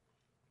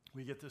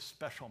we get this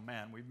special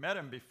man. We've met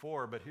him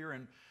before, but here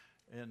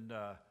in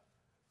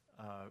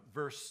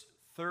verse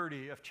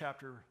 30 of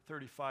chapter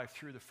 35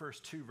 through the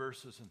first two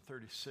verses in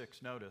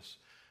 36, notice,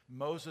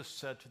 Moses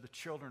said to the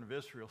children of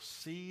Israel,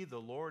 "See, the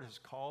Lord has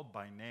called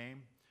by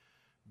name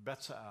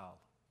Bezalel."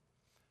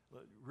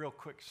 Real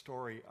quick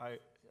story.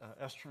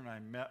 Esther and I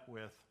met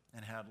with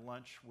and had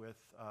lunch with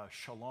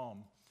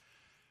Shalom.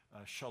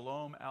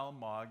 Shalom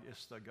Almog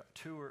is the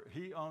tour.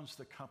 He owns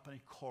the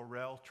company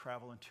Corel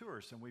Travel and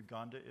Tours, and we've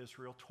gone to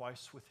Israel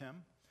twice with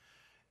him.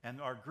 And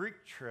our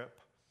Greek trip,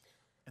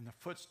 in the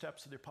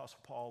footsteps of the Apostle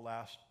Paul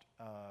last,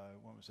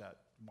 when was that,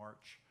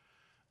 March,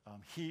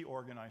 he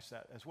organized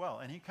that as well.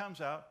 And he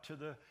comes out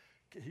to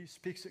he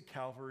speaks at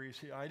Calvary's.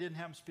 I didn't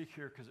have him speak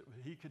here because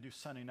he could do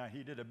Sunday night.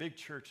 He did a big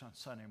church on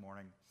Sunday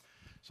morning.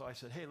 So I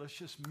said, hey, let's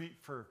just meet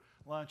for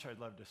lunch. I'd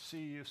love to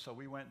see you. So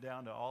we went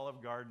down to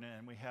Olive Garden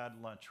and we had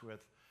lunch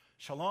with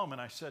Shalom. And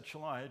I said,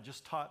 Shalom, I had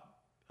just taught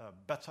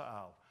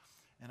Bezalel.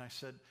 And I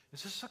said,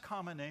 is this a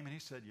common name? And he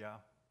said, yeah.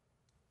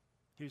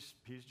 He's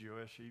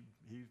Jewish.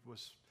 He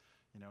was,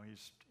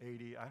 he's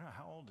 80. I don't know,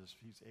 how old is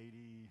he? He's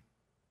 80,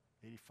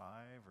 85,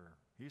 or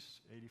he's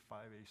 85,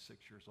 86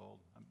 years old.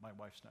 My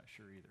wife's not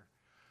sure either.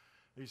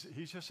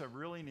 He's just a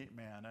really neat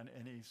man,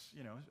 and he's,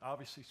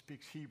 obviously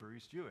speaks Hebrew.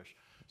 He's Jewish.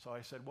 So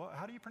I said, well,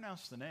 how do you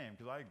pronounce the name?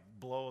 Because I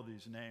blow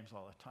these names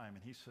all the time.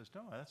 And he says,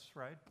 no, that's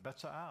right,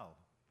 Bezalel.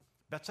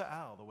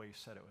 Bezalel, the way he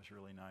said it was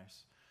really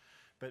nice.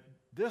 But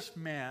this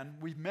man,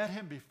 we've met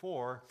him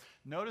before.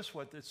 Notice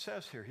what it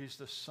says here. He's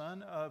the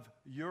son of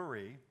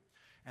Uri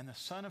and the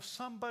son of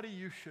somebody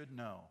you should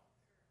know,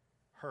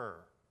 Hur,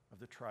 of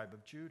the tribe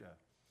of Judah.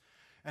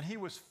 And he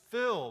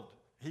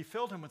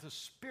filled him with the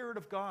Spirit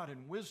of God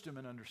and wisdom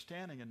and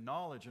understanding and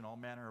knowledge and all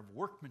manner of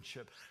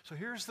workmanship. So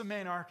here's the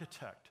main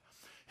architect.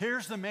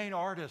 Here's the main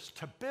artist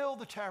to build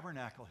the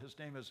tabernacle. His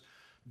name is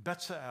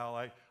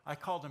Bezalel. I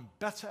called him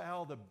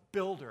Bezalel the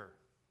builder,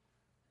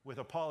 with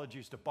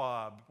apologies to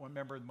Bob.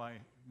 Remember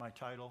my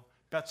title?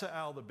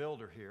 Bezalel the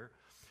builder here.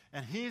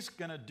 And he's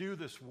going to do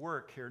this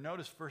work here.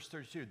 Notice verse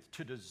 32,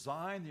 to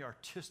design the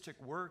artistic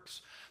works,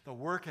 the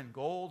work in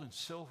gold and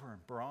silver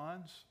and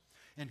bronze,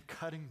 in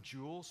cutting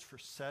jewels for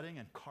setting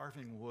and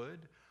carving wood,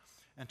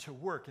 and to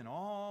work in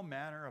all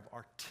manner of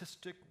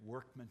artistic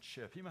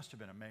workmanship. He must have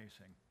been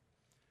amazing.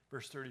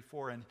 Verse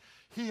 34, and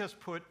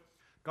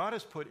God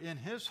has put in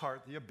his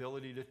heart the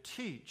ability to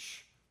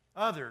teach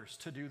others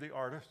to do the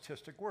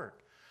artistic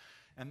work.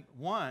 And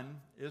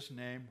one is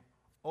named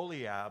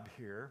Oliab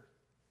here,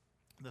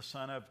 the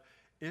son of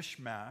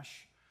Ishmash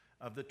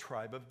of the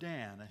tribe of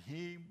Dan. And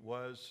he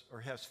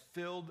has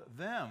filled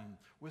them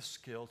with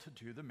skill to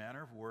do the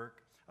manner of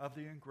work of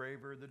the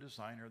engraver, the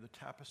designer, the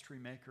tapestry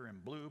maker in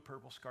blue,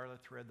 purple, scarlet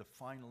thread, the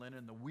fine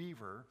linen, the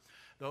weaver,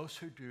 those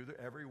who do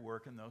every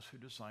work and those who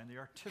design the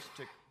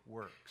artistic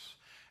works.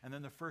 And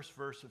then the first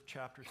verse of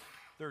chapter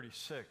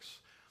 36,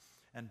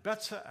 and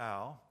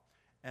Bezalel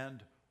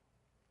and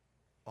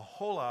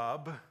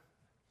Aholiab,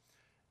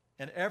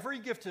 and every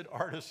gifted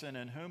artisan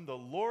in whom the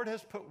Lord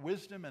has put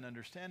wisdom and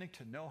understanding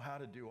to know how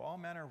to do all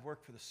manner of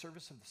work for the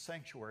service of the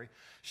sanctuary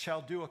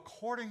shall do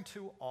according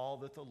to all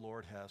that the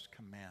Lord has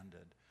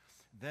commanded.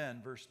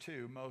 Then, verse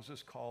 2,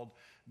 Moses called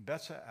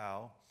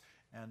Bezalel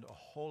and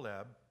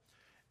Aholiab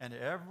and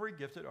every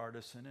gifted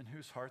artisan in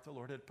whose heart the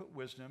Lord had put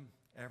wisdom,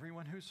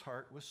 everyone whose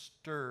heart was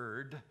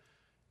stirred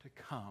to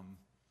come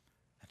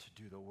and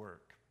to do the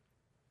work.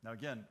 Now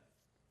again,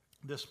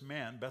 this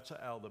man,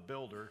 Bezalel the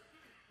builder,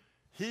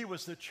 he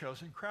was the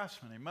chosen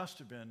craftsman. He must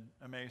have been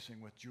amazing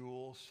with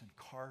jewels and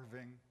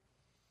carving.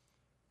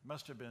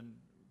 Must have been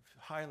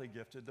highly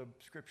gifted. The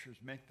scriptures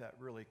make that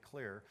really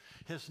clear.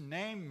 His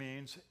name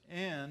means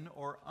in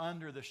or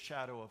under the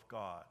shadow of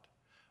God.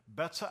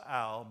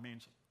 Bezalel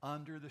means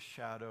under the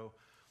shadow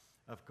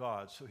of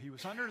God. So he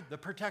was under the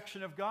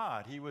protection of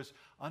God. He was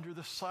under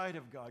the sight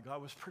of God.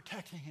 God was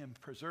protecting him,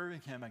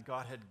 preserving him, and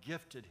God had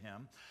gifted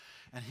him.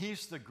 And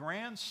he's the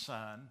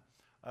grandson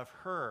of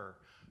Hur.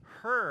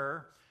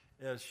 Hur,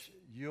 as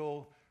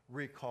you'll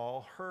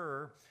recall,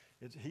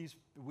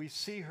 we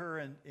see her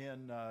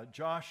in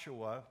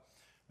Joshua.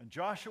 And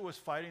Joshua was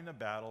fighting the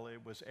battle.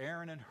 It was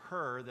Aaron and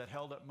Hur that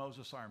held up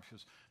Moses' arms,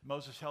 because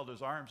Moses held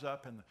his arms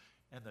up, and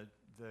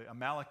the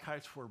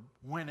Amalekites were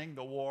winning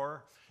the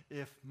war.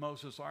 If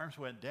Moses' arms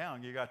went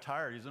down, he got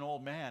tired. He's an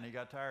old man. He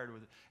got tired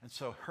with it. And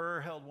so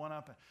Hur held one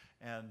up,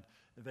 and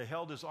they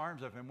held his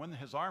arms up. And when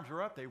his arms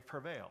were up, they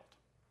prevailed.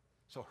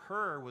 So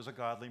Hur was a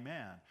godly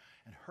man.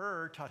 And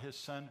Hur taught his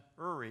son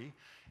Uri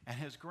and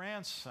his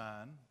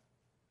grandson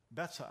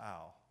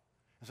Bezalel.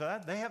 And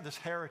so they have this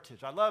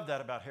heritage. I love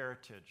that about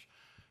heritage.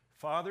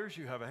 Fathers,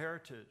 you have a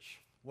heritage.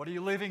 What are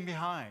you leaving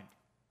behind?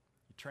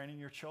 You training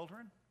your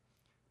children?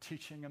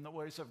 Teaching them the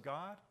ways of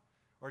God?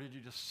 Or did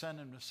you just send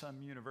them to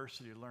some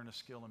university to learn a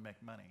skill and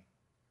make money?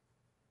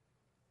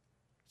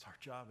 It's our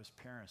job as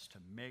parents to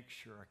make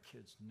sure our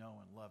kids know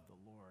and love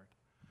the Lord.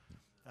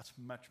 That's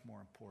much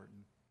more important.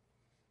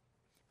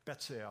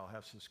 Bezalel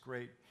has this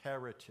great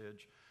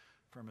heritage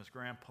from his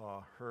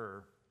grandpa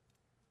Hur.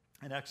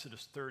 In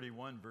Exodus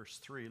 31, verse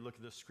 3, look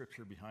at this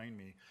scripture behind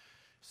me. It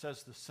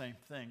says the same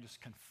thing,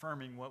 just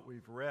confirming what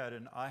we've read.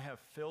 And I have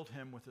filled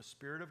him with the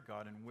Spirit of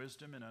God and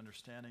wisdom and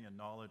understanding and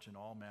knowledge and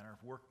all manner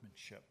of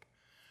workmanship.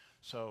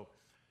 So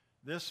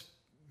this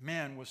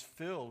man was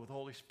filled with the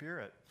Holy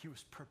Spirit. He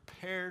was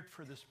prepared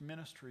for this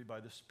ministry by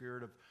the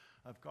Spirit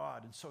of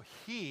God. And so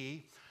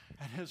he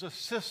and his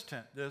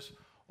assistant, this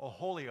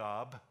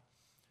Aholiab,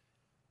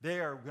 they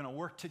are going to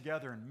work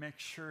together and make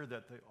sure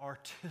that the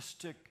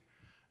artistic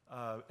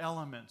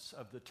elements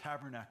of the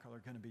tabernacle are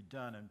going to be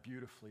done and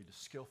beautifully,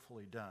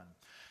 skillfully done.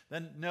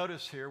 Then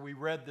notice here, we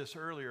read this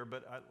earlier,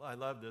 but I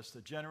love this, the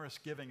generous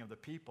giving of the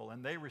people.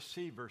 And they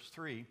received, verse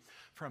 3,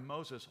 from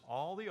Moses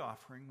all the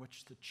offering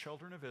which the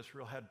children of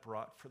Israel had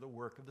brought for the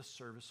work of the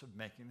service of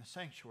making the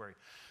sanctuary.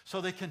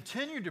 So they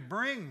continued to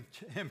bring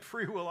to him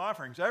free will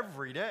offerings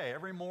every day,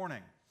 every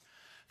morning.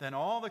 Then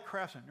all the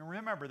craftsmen, and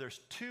remember, there's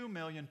 2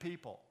 million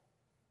people.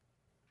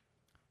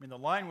 I mean, the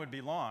line would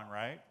be long,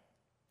 right?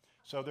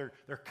 So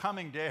they're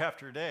coming day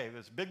after day.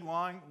 This big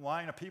line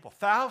of people,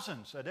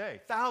 thousands a day,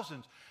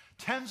 thousands,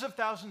 tens of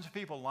thousands of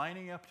people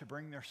lining up to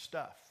bring their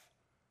stuff.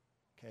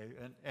 Okay,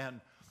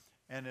 and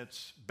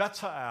it's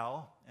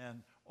Bezalel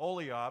and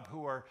Oliab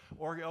who are,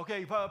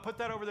 okay, put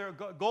that over there.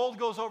 Gold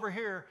goes over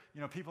here.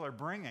 You know, people are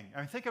bringing. I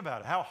mean, think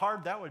about it, how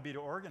hard that would be to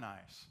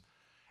organize.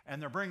 And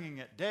they're bringing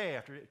it day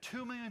after day.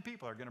 2 million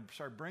people are going to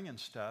start bringing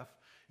stuff.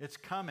 It's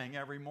coming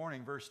every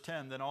morning. Verse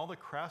 10, then all the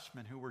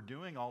craftsmen who were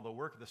doing all the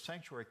work of the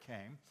sanctuary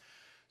came.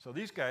 So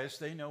these guys,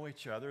 they know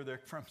each other. They're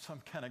from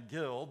some kind of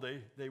guild.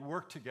 They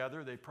work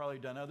together. They've probably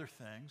done other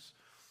things.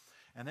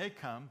 And they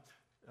come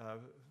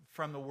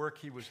from the work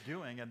he was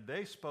doing, and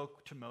they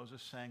spoke to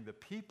Moses saying, the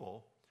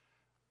people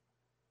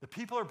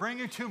are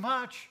bringing too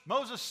much.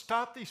 Moses,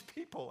 stop these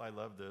people. I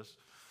love this.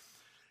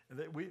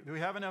 We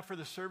have enough for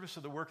the service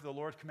of the work of the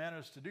Lord commanded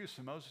us to do.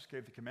 So Moses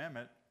gave the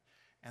commandment,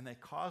 and they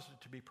caused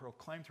it to be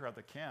proclaimed throughout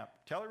the camp.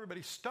 Tell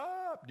everybody,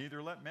 stop!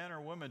 Neither let man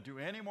or woman do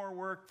any more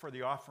work for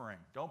the offering.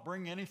 Don't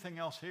bring anything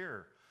else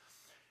here.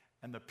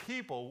 And the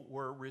people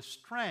were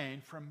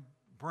restrained from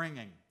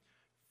bringing,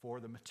 for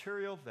the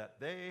material that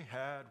they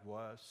had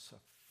was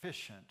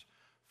sufficient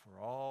for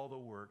all the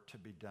work to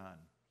be done.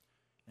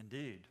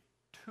 Indeed,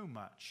 too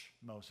much,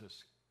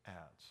 Moses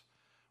adds.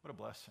 What a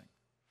blessing.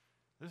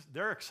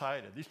 They're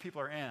excited. These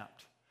people are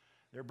amped.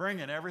 They're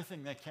bringing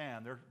everything they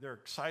can. They're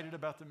excited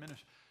about the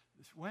ministry.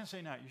 It's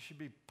Wednesday night, you should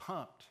be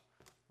pumped.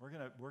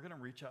 We're gonna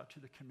reach out to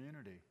the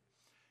community.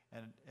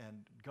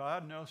 And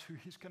God knows who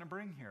he's going to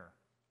bring here.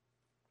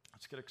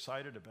 Let's get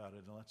excited about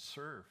it, and let's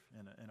serve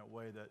in a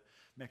way that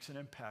makes an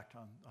impact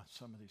on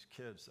some of these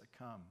kids that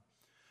come.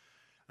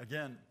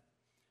 Again,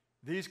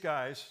 these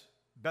guys,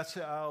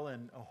 Bezalel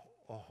and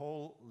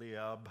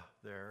Oholiab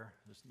there,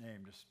 this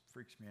name just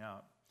freaks me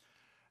out.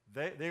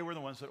 They were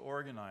the ones that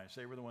organized.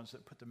 They were the ones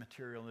that put the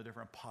material in the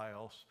different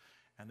piles.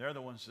 And they're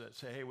the ones that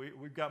say, hey,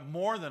 we've got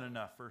more than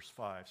enough, verse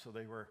 5. So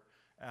they were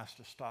asked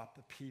to stop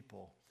the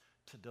people,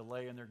 to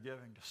delay in their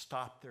giving, to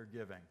stop their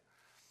giving.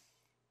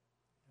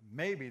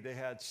 Maybe they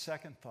had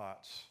second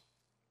thoughts.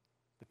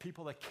 The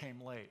people that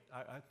came late.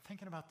 I'm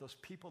thinking about those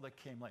people that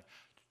came late.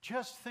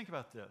 Just think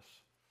about this.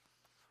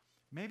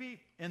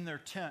 Maybe in their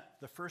tent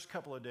the first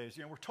couple of days,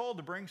 we're told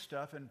to bring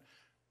stuff, and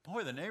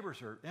boy, the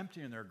neighbors are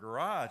emptying their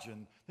garage,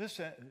 and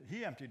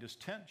he emptied his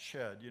tent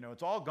shed.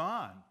 It's all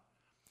gone.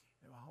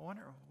 I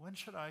wonder, when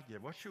should I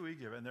give? What should we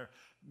give? And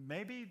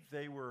maybe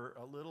they were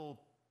a little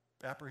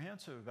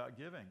apprehensive about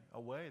giving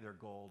away their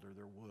gold or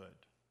their wood.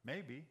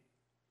 Maybe.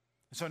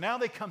 So now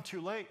they come too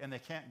late and they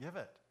can't give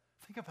it.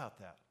 Think about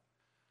that.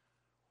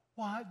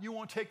 What? You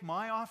won't take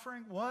my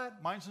offering?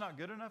 What? Mine's not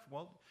good enough?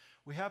 Well,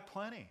 we have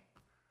plenty.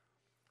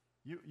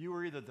 You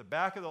were either at the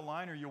back of the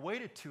line or you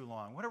waited too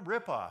long. What a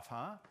ripoff,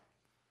 huh?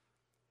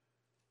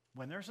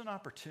 When there's an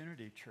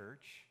opportunity,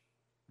 church,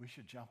 we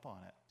should jump on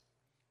it.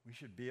 We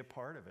should be a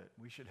part of it.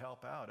 We should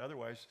help out.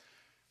 Otherwise,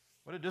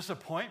 what a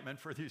disappointment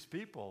for these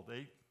people.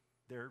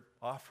 Their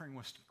offering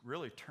was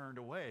really turned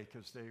away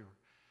because they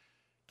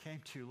came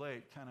too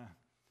late.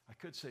 I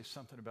could say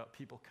something about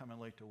people coming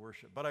late to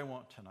worship, but I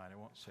won't tonight. I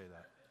won't say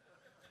that.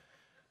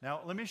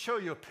 Now, let me show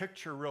you a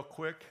picture real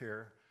quick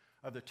here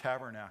of the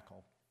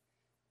tabernacle.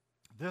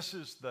 This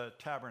is the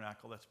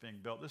tabernacle that's being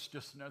built. This is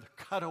just another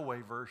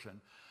cutaway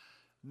version.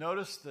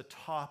 Notice the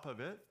top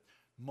of it,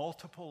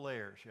 multiple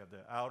layers. You have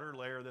the outer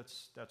layer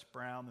that's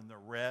brown, and the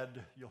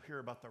red. You'll hear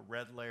about the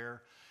red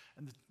layer.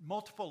 And the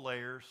multiple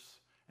layers,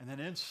 and then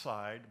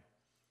inside,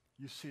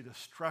 you see the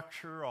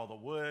structure, all the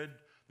wood.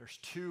 There's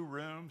 2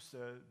 rooms.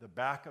 The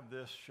back of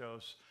this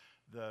shows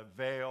the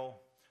veil.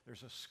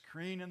 There's a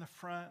screen in the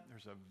front.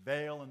 There's a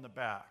veil in the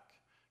back.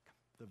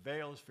 The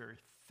veil is very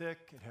thick.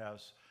 It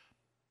has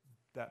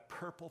that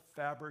purple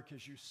fabric,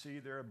 as you see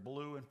there,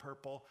 blue and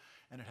purple,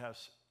 and it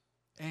has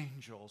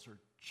angels or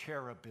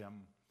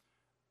cherubim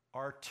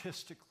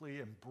artistically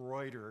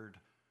embroidered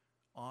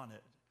on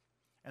it.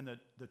 And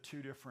the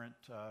 2 different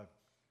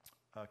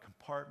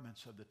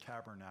compartments of the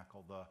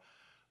tabernacle,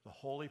 the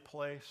holy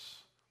place,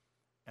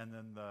 and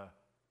then the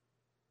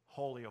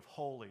Holy of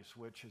Holies,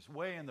 which is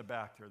way in the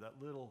back there,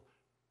 that little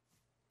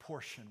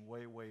portion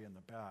way in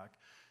the back.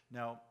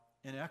 Now,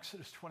 in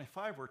Exodus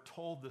 25, we're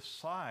told the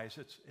size.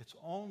 It's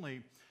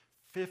only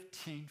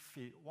 15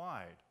 feet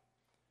wide.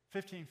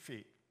 15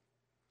 feet.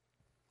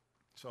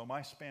 So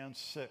my span's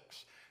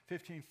 6.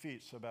 15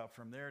 feet, so about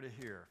from there to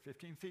here.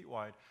 15 feet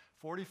wide,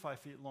 45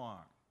 feet long.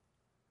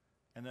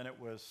 And then it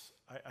was,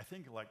 I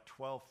think, like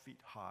 12 feet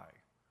high.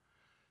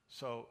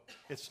 So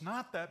it's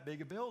not that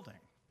big a building.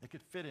 It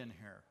could fit in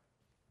here.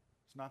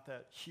 It's not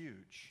that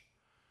huge.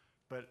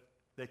 But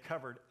they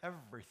covered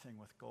everything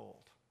with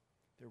gold.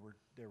 There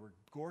were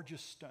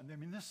gorgeous,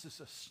 this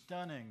is a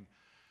stunning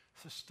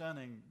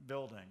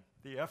building.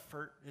 The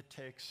effort it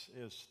takes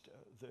is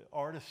the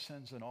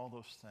artisans and all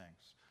those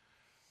things.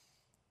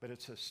 But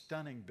it's a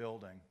stunning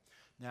building.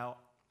 Now,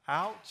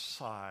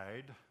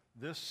 outside,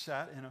 this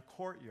sat in a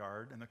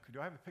courtyard.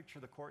 Do I have a picture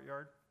of the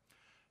courtyard?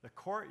 The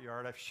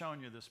courtyard, I've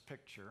shown you this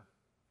picture.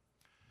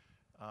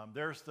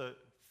 There's the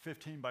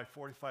 15 by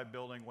 45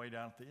 building way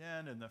down at the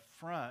end. In the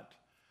front,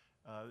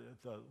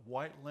 the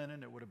white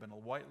linen, it would have been a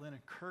white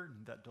linen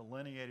curtain that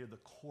delineated the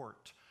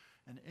court.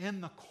 And in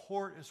the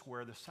court is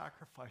where the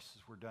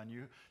sacrifices were done.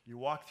 You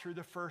walk through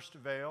the first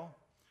veil,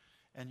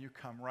 and you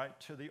come right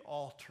to the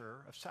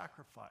altar of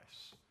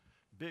sacrifice.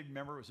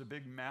 Remember, it was a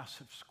big,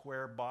 massive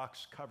square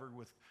box covered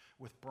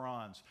with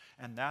bronze.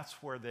 And that's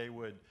where they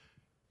would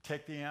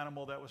take the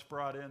animal that was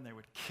brought in, they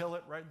would kill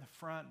it right in the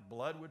front,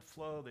 blood would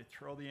flow, they'd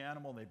throw the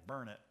animal, and they'd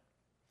burn it.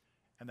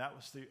 And that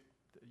was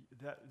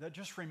that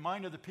just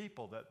reminded the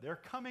people that they're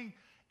coming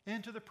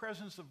into the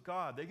presence of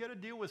God. They got to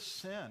deal with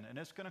sin, and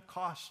it's going to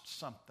cost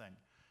something.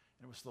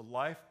 And it was the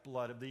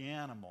lifeblood of the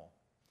animal.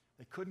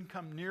 They couldn't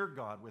come near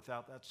God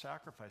without that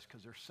sacrifice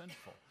because they're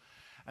sinful.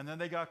 And then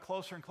they got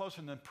closer and closer,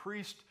 and the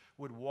priest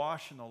would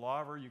wash in the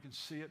laver. You can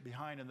see it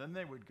behind, and then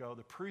they would go.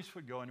 The priest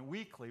would go, and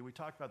weekly, we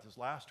talked about this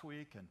last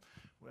week, and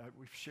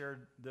we've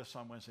shared this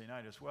on Wednesday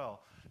night as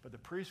well, but the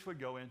priest would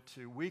go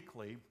into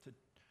weekly,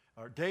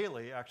 or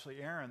daily,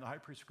 actually, Aaron, the high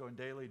priest, would go in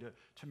daily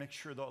to make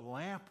sure the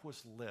lamp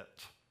was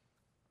lit.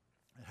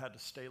 It had to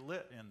stay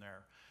lit in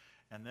there.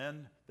 And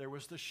then there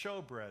was the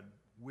showbread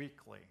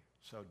weekly.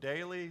 So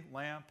daily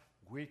lamp,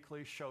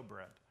 weekly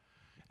showbread.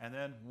 And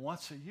then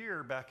once a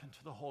year back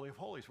into the Holy of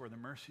Holies where the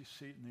mercy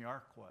seat and the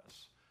ark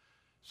was.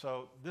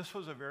 So this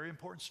was a very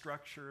important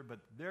structure, but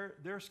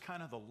there's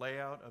kind of the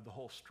layout of the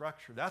whole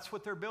structure. That's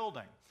what they're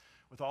building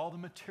with all the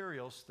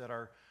materials that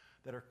are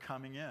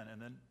coming in.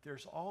 And then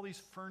there's all these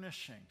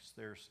furnishings.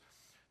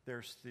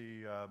 There's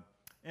the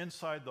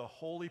inside the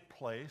holy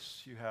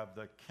place, you have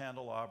the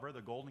candelabra,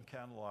 the golden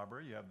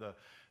candelabra. You have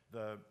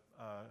the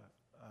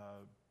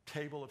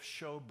table of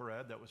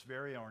showbread that was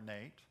very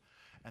ornate.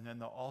 And then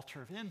the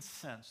altar of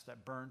incense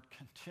that burned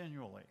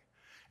continually.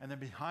 And then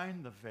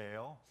behind the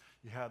veil,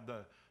 you had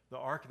the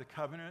Ark of the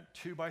Covenant,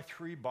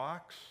 2x3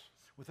 box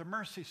with a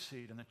mercy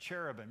seat and the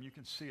cherubim. You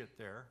can see it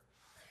there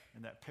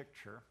in that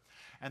picture.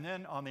 And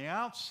then on the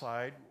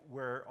outside,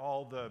 where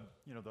all the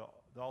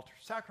altar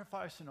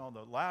sacrifice and all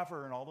the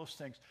laver and all those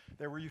things,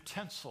 there were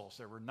utensils.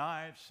 There were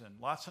knives and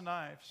lots of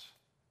knives,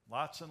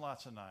 lots and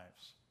lots of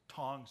knives,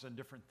 tongs and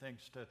different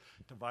things to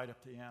divide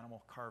up the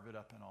animal, carve it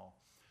up and all.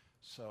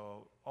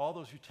 So all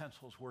those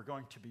utensils were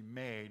going to be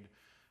made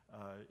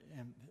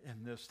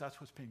in this. That's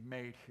what's being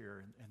made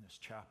here in this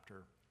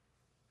chapter.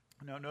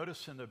 Now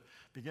notice in the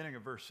beginning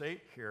of verse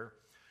 8 here,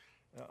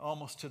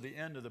 almost to the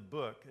end of the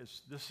book,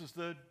 this is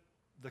the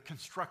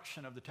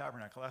construction of the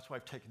tabernacle. That's why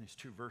I've taken these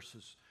two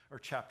verses or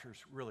chapters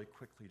really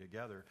quickly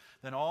together.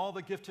 Then all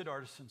the gifted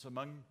artisans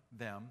among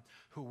them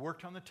who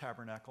worked on the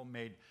tabernacle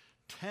made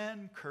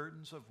 10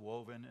 curtains of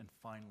woven and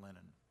fine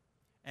linen,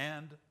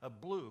 and a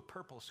blue,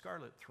 purple,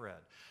 scarlet thread.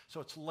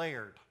 So it's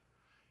layered.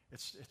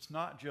 It's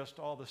not just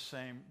all the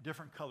same,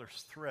 different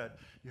colors thread.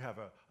 You have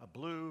a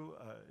blue,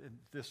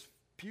 this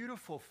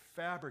beautiful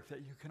fabric that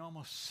you can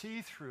almost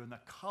see through, and the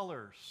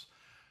colors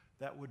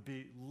that would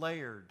be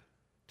layered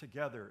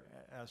together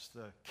as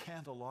the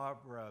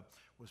candelabra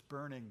was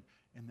burning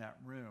in that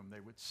room. They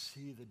would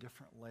see the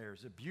different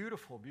layers. A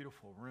beautiful,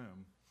 beautiful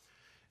room.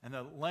 And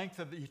the length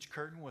of each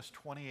curtain was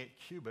 28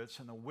 cubits,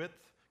 and the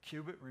width,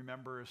 cubit,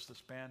 remember, is the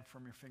span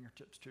from your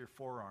fingertips to your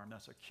forearm.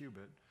 That's a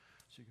cubit,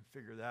 so you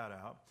can figure that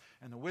out.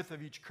 And the width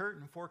of each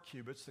curtain, 4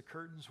 cubits. The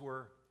curtains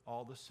were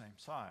all the same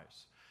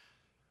size.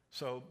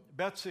 So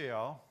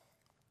Bezalel,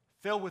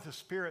 filled with the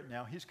Spirit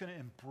now, he's going to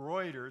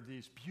embroider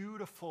these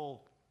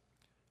beautiful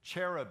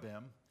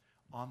cherubim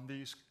on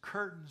these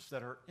curtains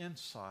that are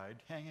inside,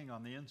 hanging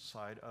on the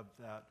inside of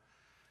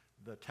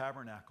the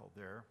tabernacle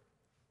there,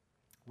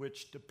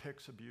 which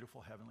depicts a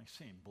beautiful heavenly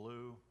scene.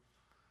 Blue,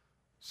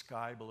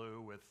 sky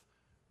blue with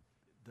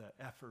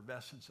the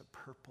effervescence of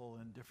purple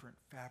and different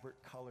fabric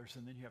colors,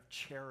 and then you have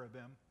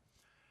cherubim.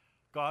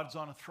 God's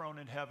on a throne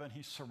in heaven.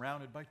 He's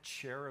surrounded by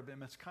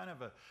cherubim. It's kind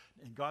of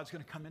and God's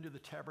going to come into the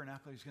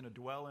tabernacle. He's going to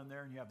dwell in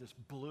there, and you have this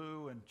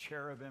blue and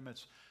cherubim.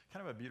 It's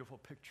kind of a beautiful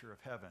picture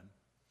of heaven.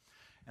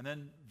 And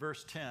then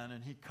verse 10,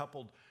 and he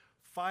coupled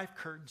 5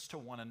 curtains to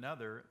one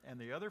another, and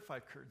the other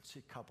 5 curtains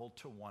he coupled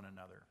to one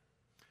another.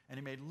 And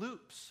he made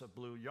loops of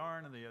blue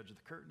yarn on the edge of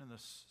the curtain, and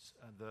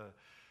the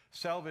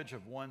selvage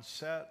of one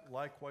set.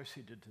 Likewise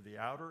he did to the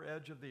outer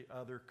edge of the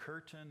other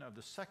curtain of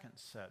the second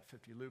set.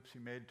 50 loops he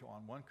made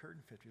on one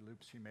curtain, 50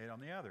 loops he made on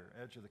the other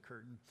edge of the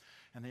curtain.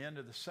 And the end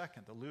of the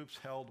second, the loops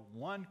held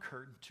one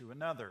curtain to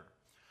another.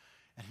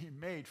 And he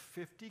made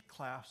 50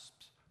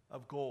 clasps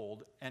of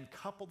gold and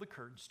coupled the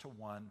curtains to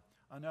one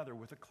another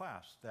with a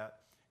clasp, that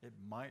it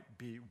might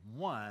be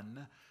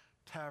one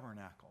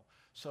tabernacle.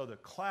 So the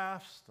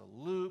clasps, the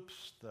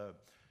loops,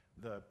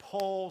 the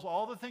poles,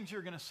 all the things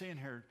you're going to see in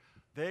here,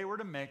 they were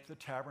to make the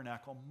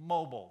tabernacle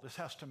mobile. This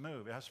has to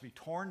move. It has to be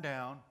torn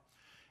down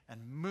and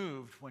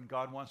moved when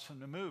God wants them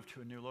to move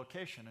to a new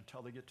location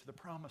until they get to the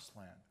promised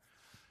land.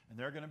 And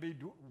they're going to be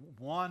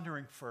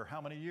wandering for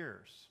how many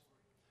years?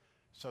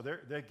 So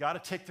they've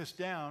got to take this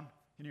down.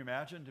 Can you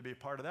imagine to be a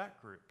part of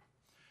that group?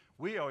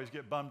 We always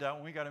get bummed out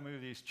when we got to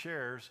move these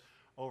chairs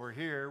over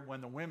here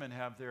when the women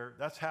have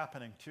that's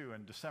happening too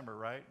in December,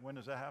 right? When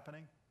is that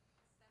happening?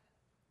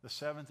 The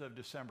 7th of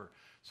December.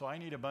 So I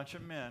need a bunch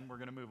of men. We're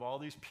going to move all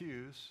these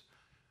pews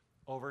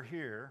over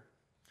here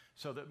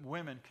so that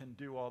women can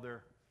do all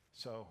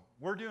so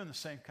we're doing the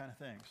same kind of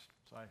things.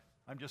 So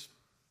I'm just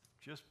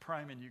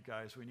priming you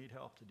guys. We need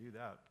help to do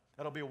that.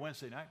 That'll be a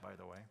Wednesday night, by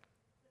the way.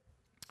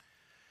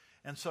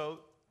 And so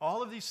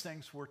all of these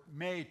things were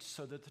made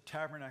so that the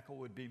tabernacle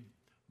would be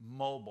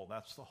mobile.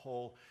 That's the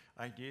whole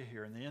idea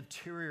here. And the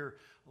interior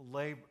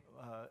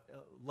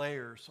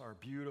layers are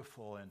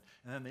beautiful. And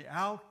then the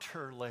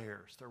outer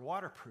layers, they're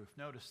waterproof.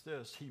 Notice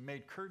this. He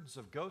made curtains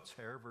of goat's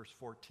hair, verse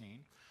 14,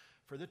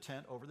 for the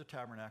tent over the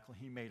tabernacle.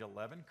 He made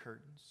 11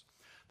 curtains.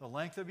 The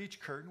length of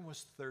each curtain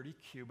was 30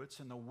 cubits,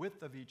 and the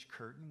width of each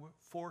curtain was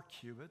 4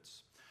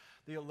 cubits.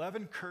 The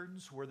 11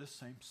 curtains were the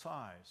same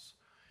size.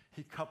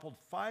 He coupled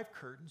 5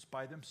 curtains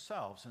by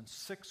themselves and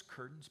 6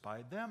 curtains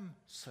by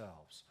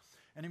themselves.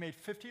 And he made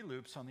 50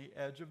 loops on the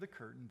edge of the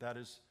curtain that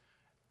is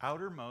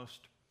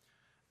outermost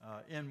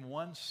in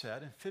one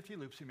set, and 50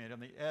 loops he made on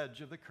the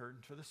edge of the curtain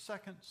for the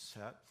second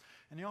set.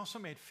 And he also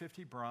made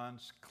 50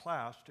 bronze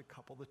clasps to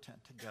couple the tent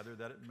together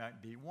that it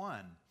might be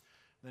one.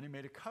 Then he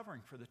made a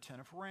covering for the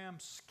tent of ram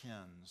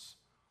skins,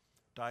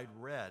 dyed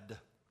red,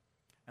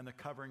 and the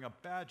covering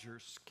of badger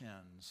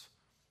skins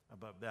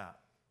above that.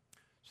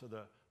 So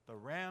the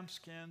ram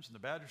skins and the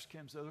badger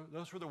skins,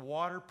 those were the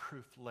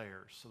waterproof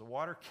layers. So the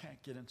water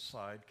can't get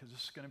inside because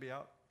this is going to be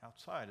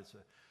outside. It's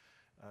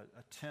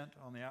a tent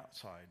on the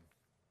outside.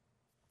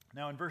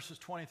 Now in verses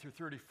 20 through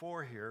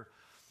 34 here,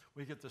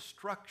 we get the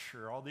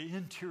structure, all the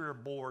interior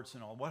boards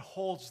and all. What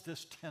holds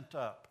this tent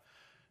up?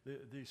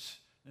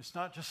 It's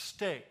not just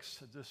stakes.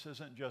 This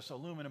isn't just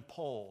aluminum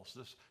poles.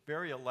 This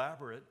very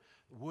elaborate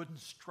wooden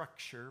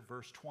structure,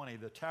 verse 20,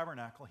 the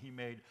tabernacle, he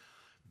made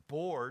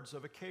boards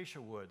of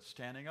acacia wood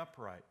standing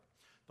upright.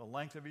 The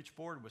length of each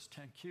board was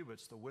 10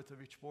 cubits. The width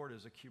of each board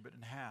is 1.5 cubits.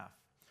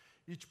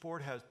 Each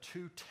board has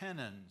 2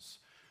 tenons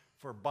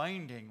for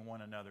binding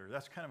one another.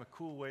 That's kind of a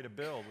cool way to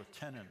build, with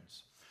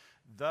tenons.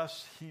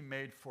 Thus he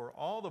made for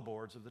all the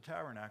boards of the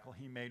tabernacle,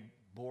 he made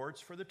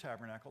boards for the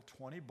tabernacle,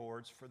 20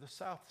 boards for the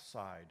south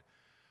side,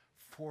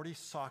 40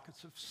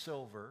 sockets of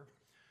silver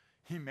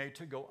he made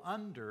to go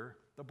under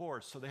the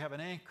boards. So they have an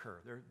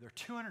anchor. They're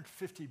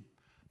 250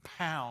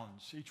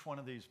 pounds, each one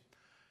of these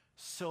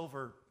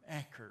silver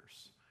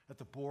anchors that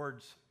the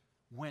boards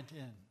went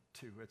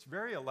into. It's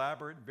very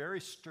elaborate, very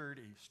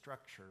sturdy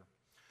structure.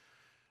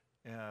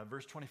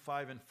 Verse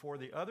 25, and for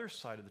the other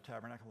side of the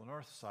tabernacle, the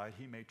north side,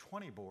 he made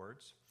 20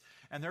 boards,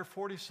 and there are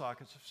 40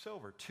 sockets of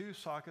silver, 2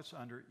 sockets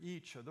under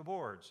each of the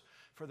boards.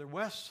 For the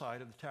west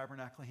side of the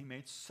tabernacle, he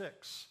made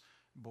 6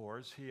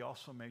 boards. He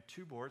also made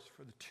 2 boards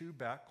for the 2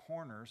 back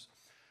corners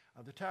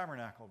of the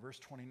tabernacle. Verse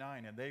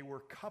 29, and they were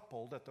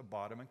coupled at the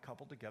bottom and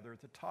coupled together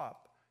at the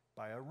top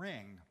by a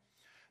ring.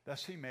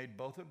 Thus he made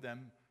both of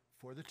them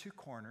for the 2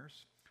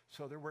 corners.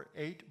 So there were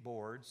 8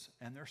 boards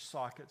and their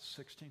sockets,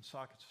 16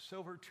 sockets of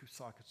silver, 2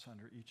 sockets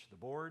under each of the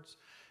boards.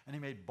 And he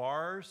made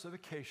bars of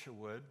acacia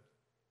wood,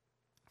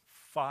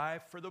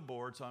 5 for the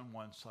boards on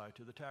one side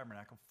to the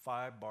tabernacle,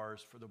 5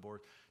 bars for the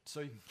board, so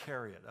you can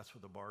carry it. That's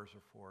what the bars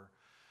are for.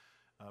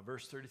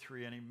 Verse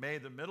 33, and he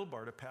made the middle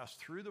bar to pass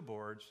through the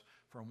boards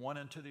from one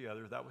end to the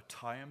other. That would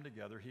tie them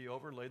together. He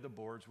overlaid the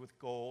boards with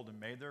gold and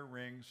made their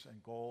rings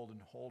and gold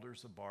and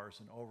holders of bars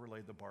and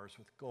overlaid the bars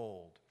with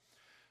gold.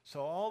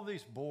 So all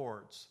these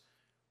boards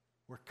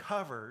were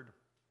covered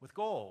with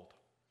gold.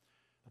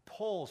 The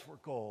poles were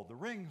gold. The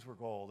rings were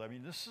gold. I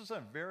mean, this is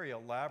a very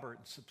elaborate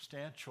and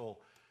substantial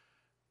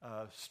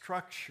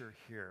structure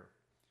here.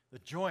 The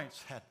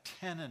joints had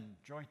tenon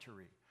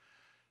jointery.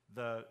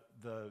 The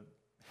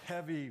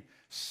heavy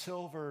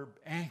silver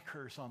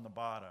anchors on the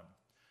bottom.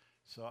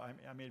 So,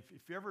 I mean,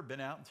 if you've ever been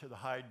out into the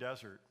high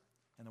desert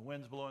and the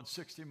wind's blowing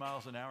 60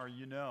 miles an hour,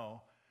 you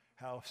know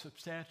how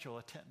substantial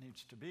a tent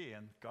needs to be.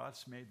 And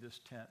God's made this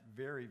tent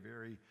very,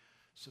 very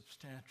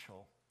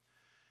substantial.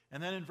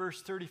 And then in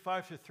verse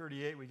 35 to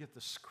 38, we get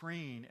the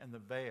screen and the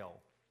veil.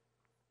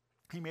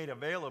 He made a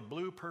veil of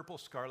blue, purple,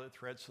 scarlet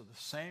thread, so the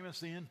same as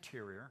the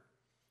interior.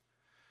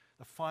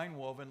 The fine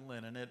woven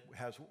linen, it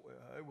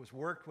was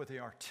worked with the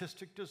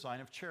artistic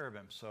design of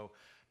cherubim. So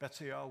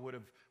Bezalel would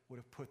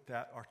have put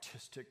that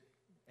artistic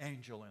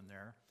angel in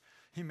there.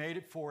 He made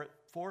it for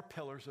 4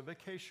 pillars of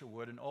acacia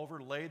wood and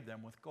overlaid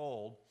them with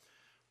gold,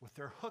 with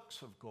their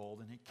hooks of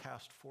gold, and he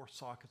cast 4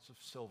 sockets of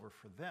silver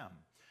for them.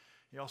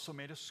 He also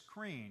made a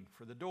screen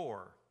for the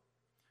door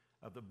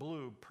of the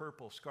blue,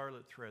 purple,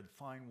 scarlet thread,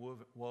 fine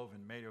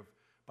woven, made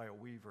by a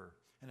weaver.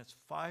 And it's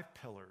 5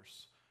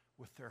 pillars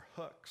with their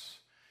hooks.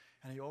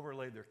 And he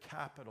overlaid their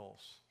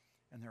capitals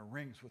and their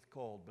rings with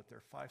gold, but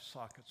their 5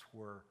 sockets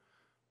were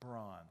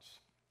bronze.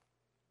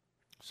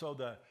 So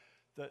the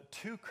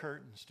 2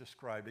 curtains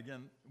described,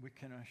 again, we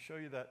can show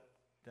you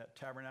that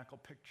tabernacle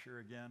picture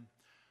again,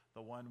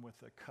 the one with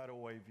the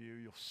cutaway view.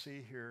 You'll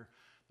see here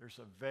there's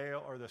a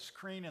veil, or the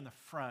screen in the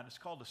front. It's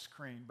called a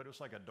screen, but it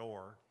was like a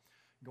door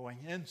going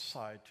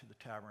inside to the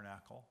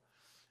tabernacle.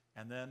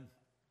 And then,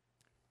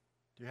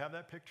 do you have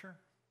that picture?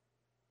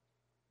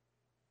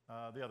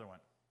 The other one.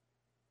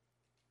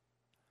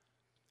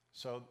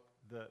 So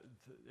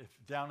if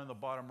down in the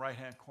bottom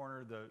right-hand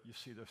corner, you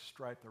see the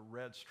stripe, the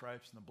red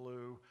stripes and the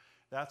blue.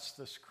 That's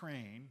the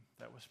screen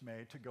that was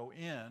made to go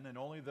in, and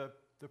only the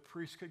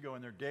priest could go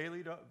in there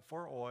daily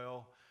for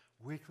oil,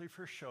 weekly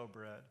for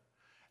showbread.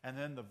 And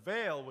then the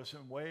veil was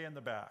way in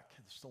the back.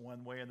 It's the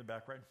one way in the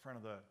back, right in front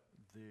of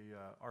the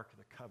Ark of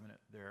the Covenant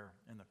there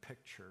in the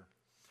picture.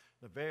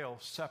 The veil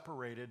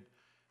separated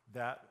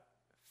that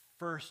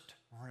first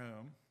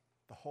room,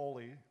 the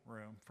holy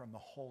room, from the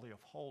Holy of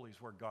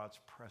Holies where God's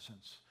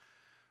presence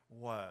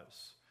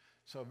was.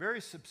 So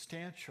very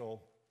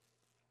substantial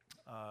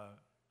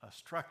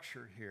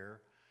structure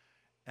here.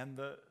 And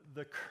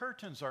the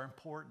curtains are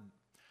important.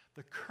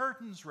 The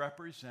curtains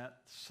represent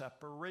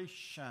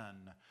separation.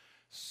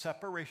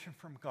 separation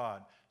from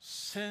God.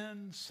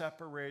 Sin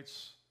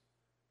separates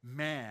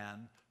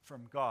man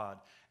from God.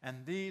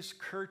 And these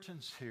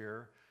curtains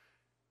here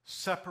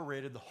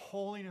separated the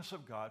holiness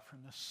of God from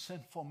the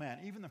sinful man.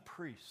 Even the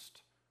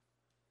priest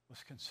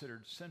was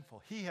considered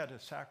sinful. He had to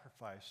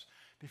sacrifice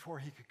before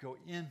he could go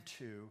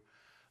into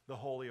the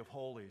Holy of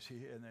Holies.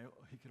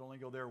 He could only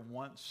go there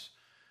once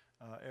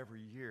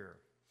every year.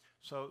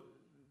 So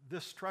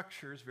this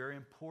structure is very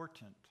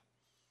important.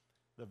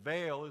 The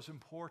veil is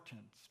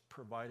important,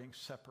 providing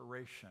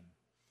separation.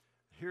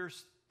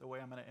 Here's the way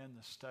I'm going to end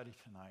this study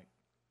tonight.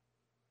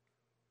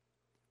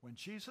 When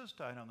Jesus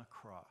died on the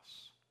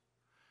cross,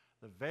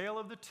 the veil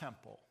of the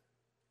temple,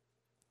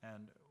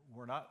 and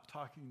we're not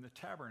talking the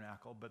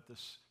tabernacle, but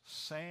this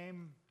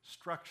same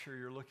structure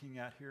you're looking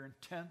at here in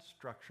tent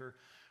structure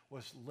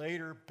was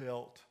later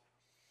built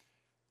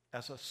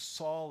as a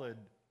solid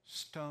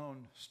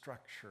stone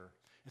structure.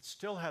 It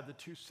still had the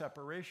two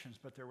separations,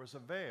 but there was a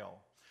veil.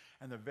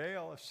 And the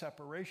veil of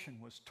separation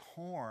was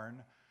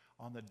torn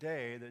on the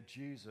day that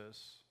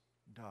Jesus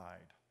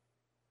died.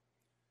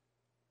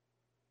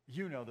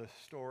 You know the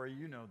story.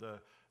 You know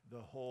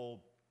the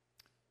whole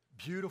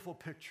beautiful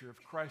picture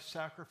of Christ's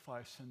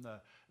sacrifice, and the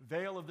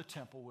veil of the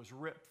temple was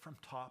ripped from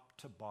top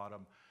to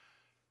bottom,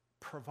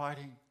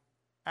 providing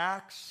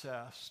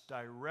access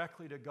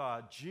directly to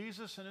God.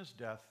 Jesus in his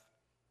death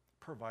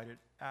provided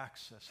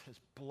access. His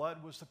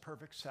blood was the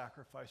perfect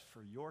sacrifice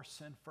for your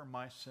sin, for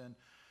my sin,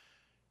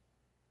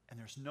 and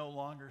there's no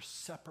longer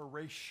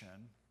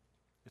separation.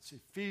 It's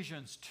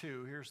Ephesians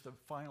 2. Here's the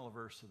final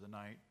verse of the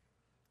night.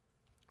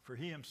 For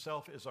he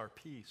himself is our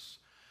peace,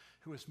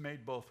 who has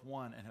made both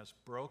one and has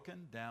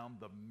broken down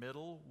the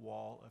middle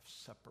wall of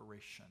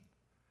separation.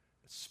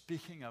 It's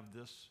speaking of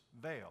this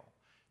veil,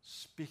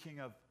 speaking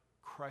of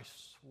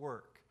Christ's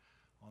work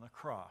on the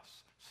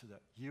cross so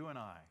that you and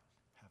I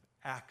have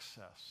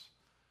access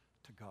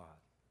to God.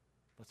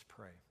 Let's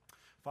pray.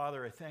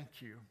 Father, I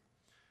thank you.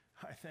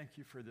 I thank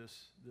you for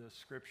this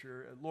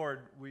scripture.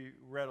 Lord, we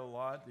read a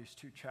lot, these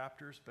 2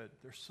 chapters, but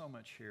there's so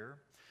much here.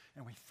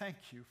 And we thank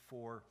you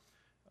for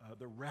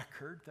the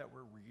record that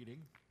we're reading.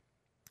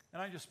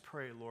 And I just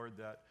pray, Lord,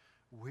 that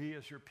we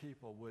as your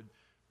people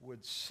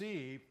would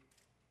see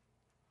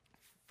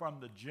from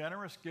the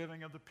generous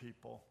giving of the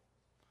people,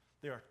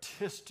 the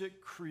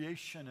artistic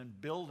creation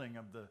and building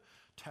of the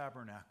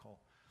tabernacle,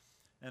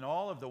 and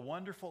all of the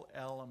wonderful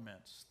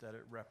elements that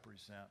it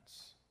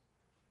represents,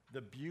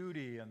 the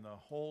beauty and the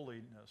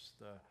holiness,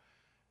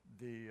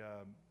 the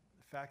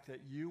fact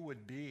that you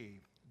would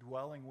be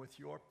dwelling with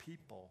your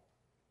people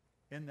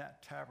in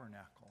that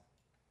tabernacle.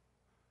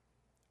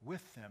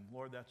 With them,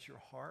 Lord, that's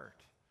your heart.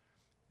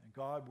 And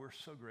God, we're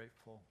so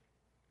grateful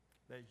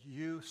that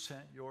you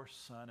sent your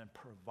Son and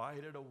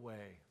provided a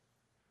way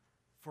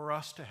for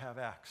us to have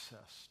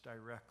access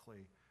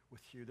directly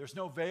with you. There's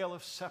no veil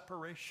of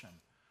separation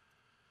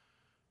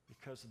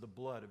because of the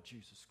blood of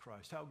Jesus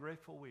Christ. How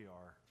grateful we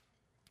are.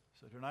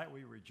 So tonight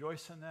we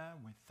rejoice in that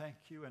and we thank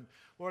you. And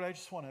Lord, I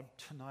just want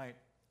to tonight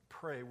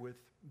pray with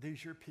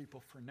these your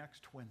people for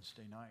next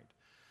Wednesday night.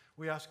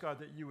 We ask, God,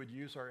 that you would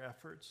use our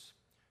efforts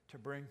to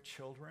bring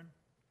children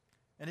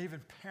and even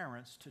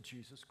parents to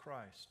Jesus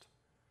Christ.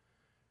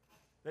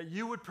 That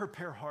you would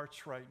prepare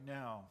hearts right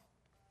now,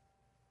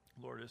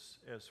 Lord,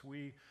 as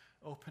we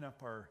open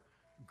up our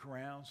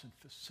grounds and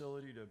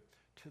facility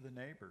to the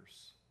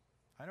neighbors.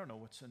 I don't know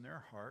what's in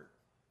their heart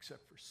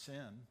except for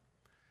sin.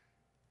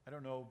 I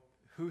don't know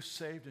who's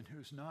saved and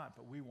who's not,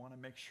 but we want to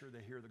make sure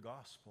they hear the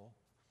gospel.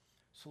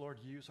 So, Lord,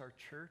 use our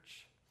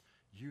church,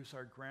 use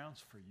our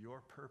grounds for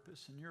your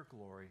purpose and your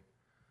glory.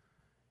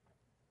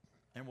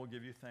 And we'll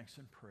give you thanks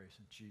and praise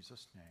in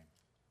Jesus'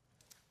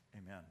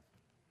 name. Amen.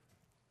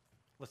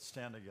 Let's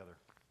stand together.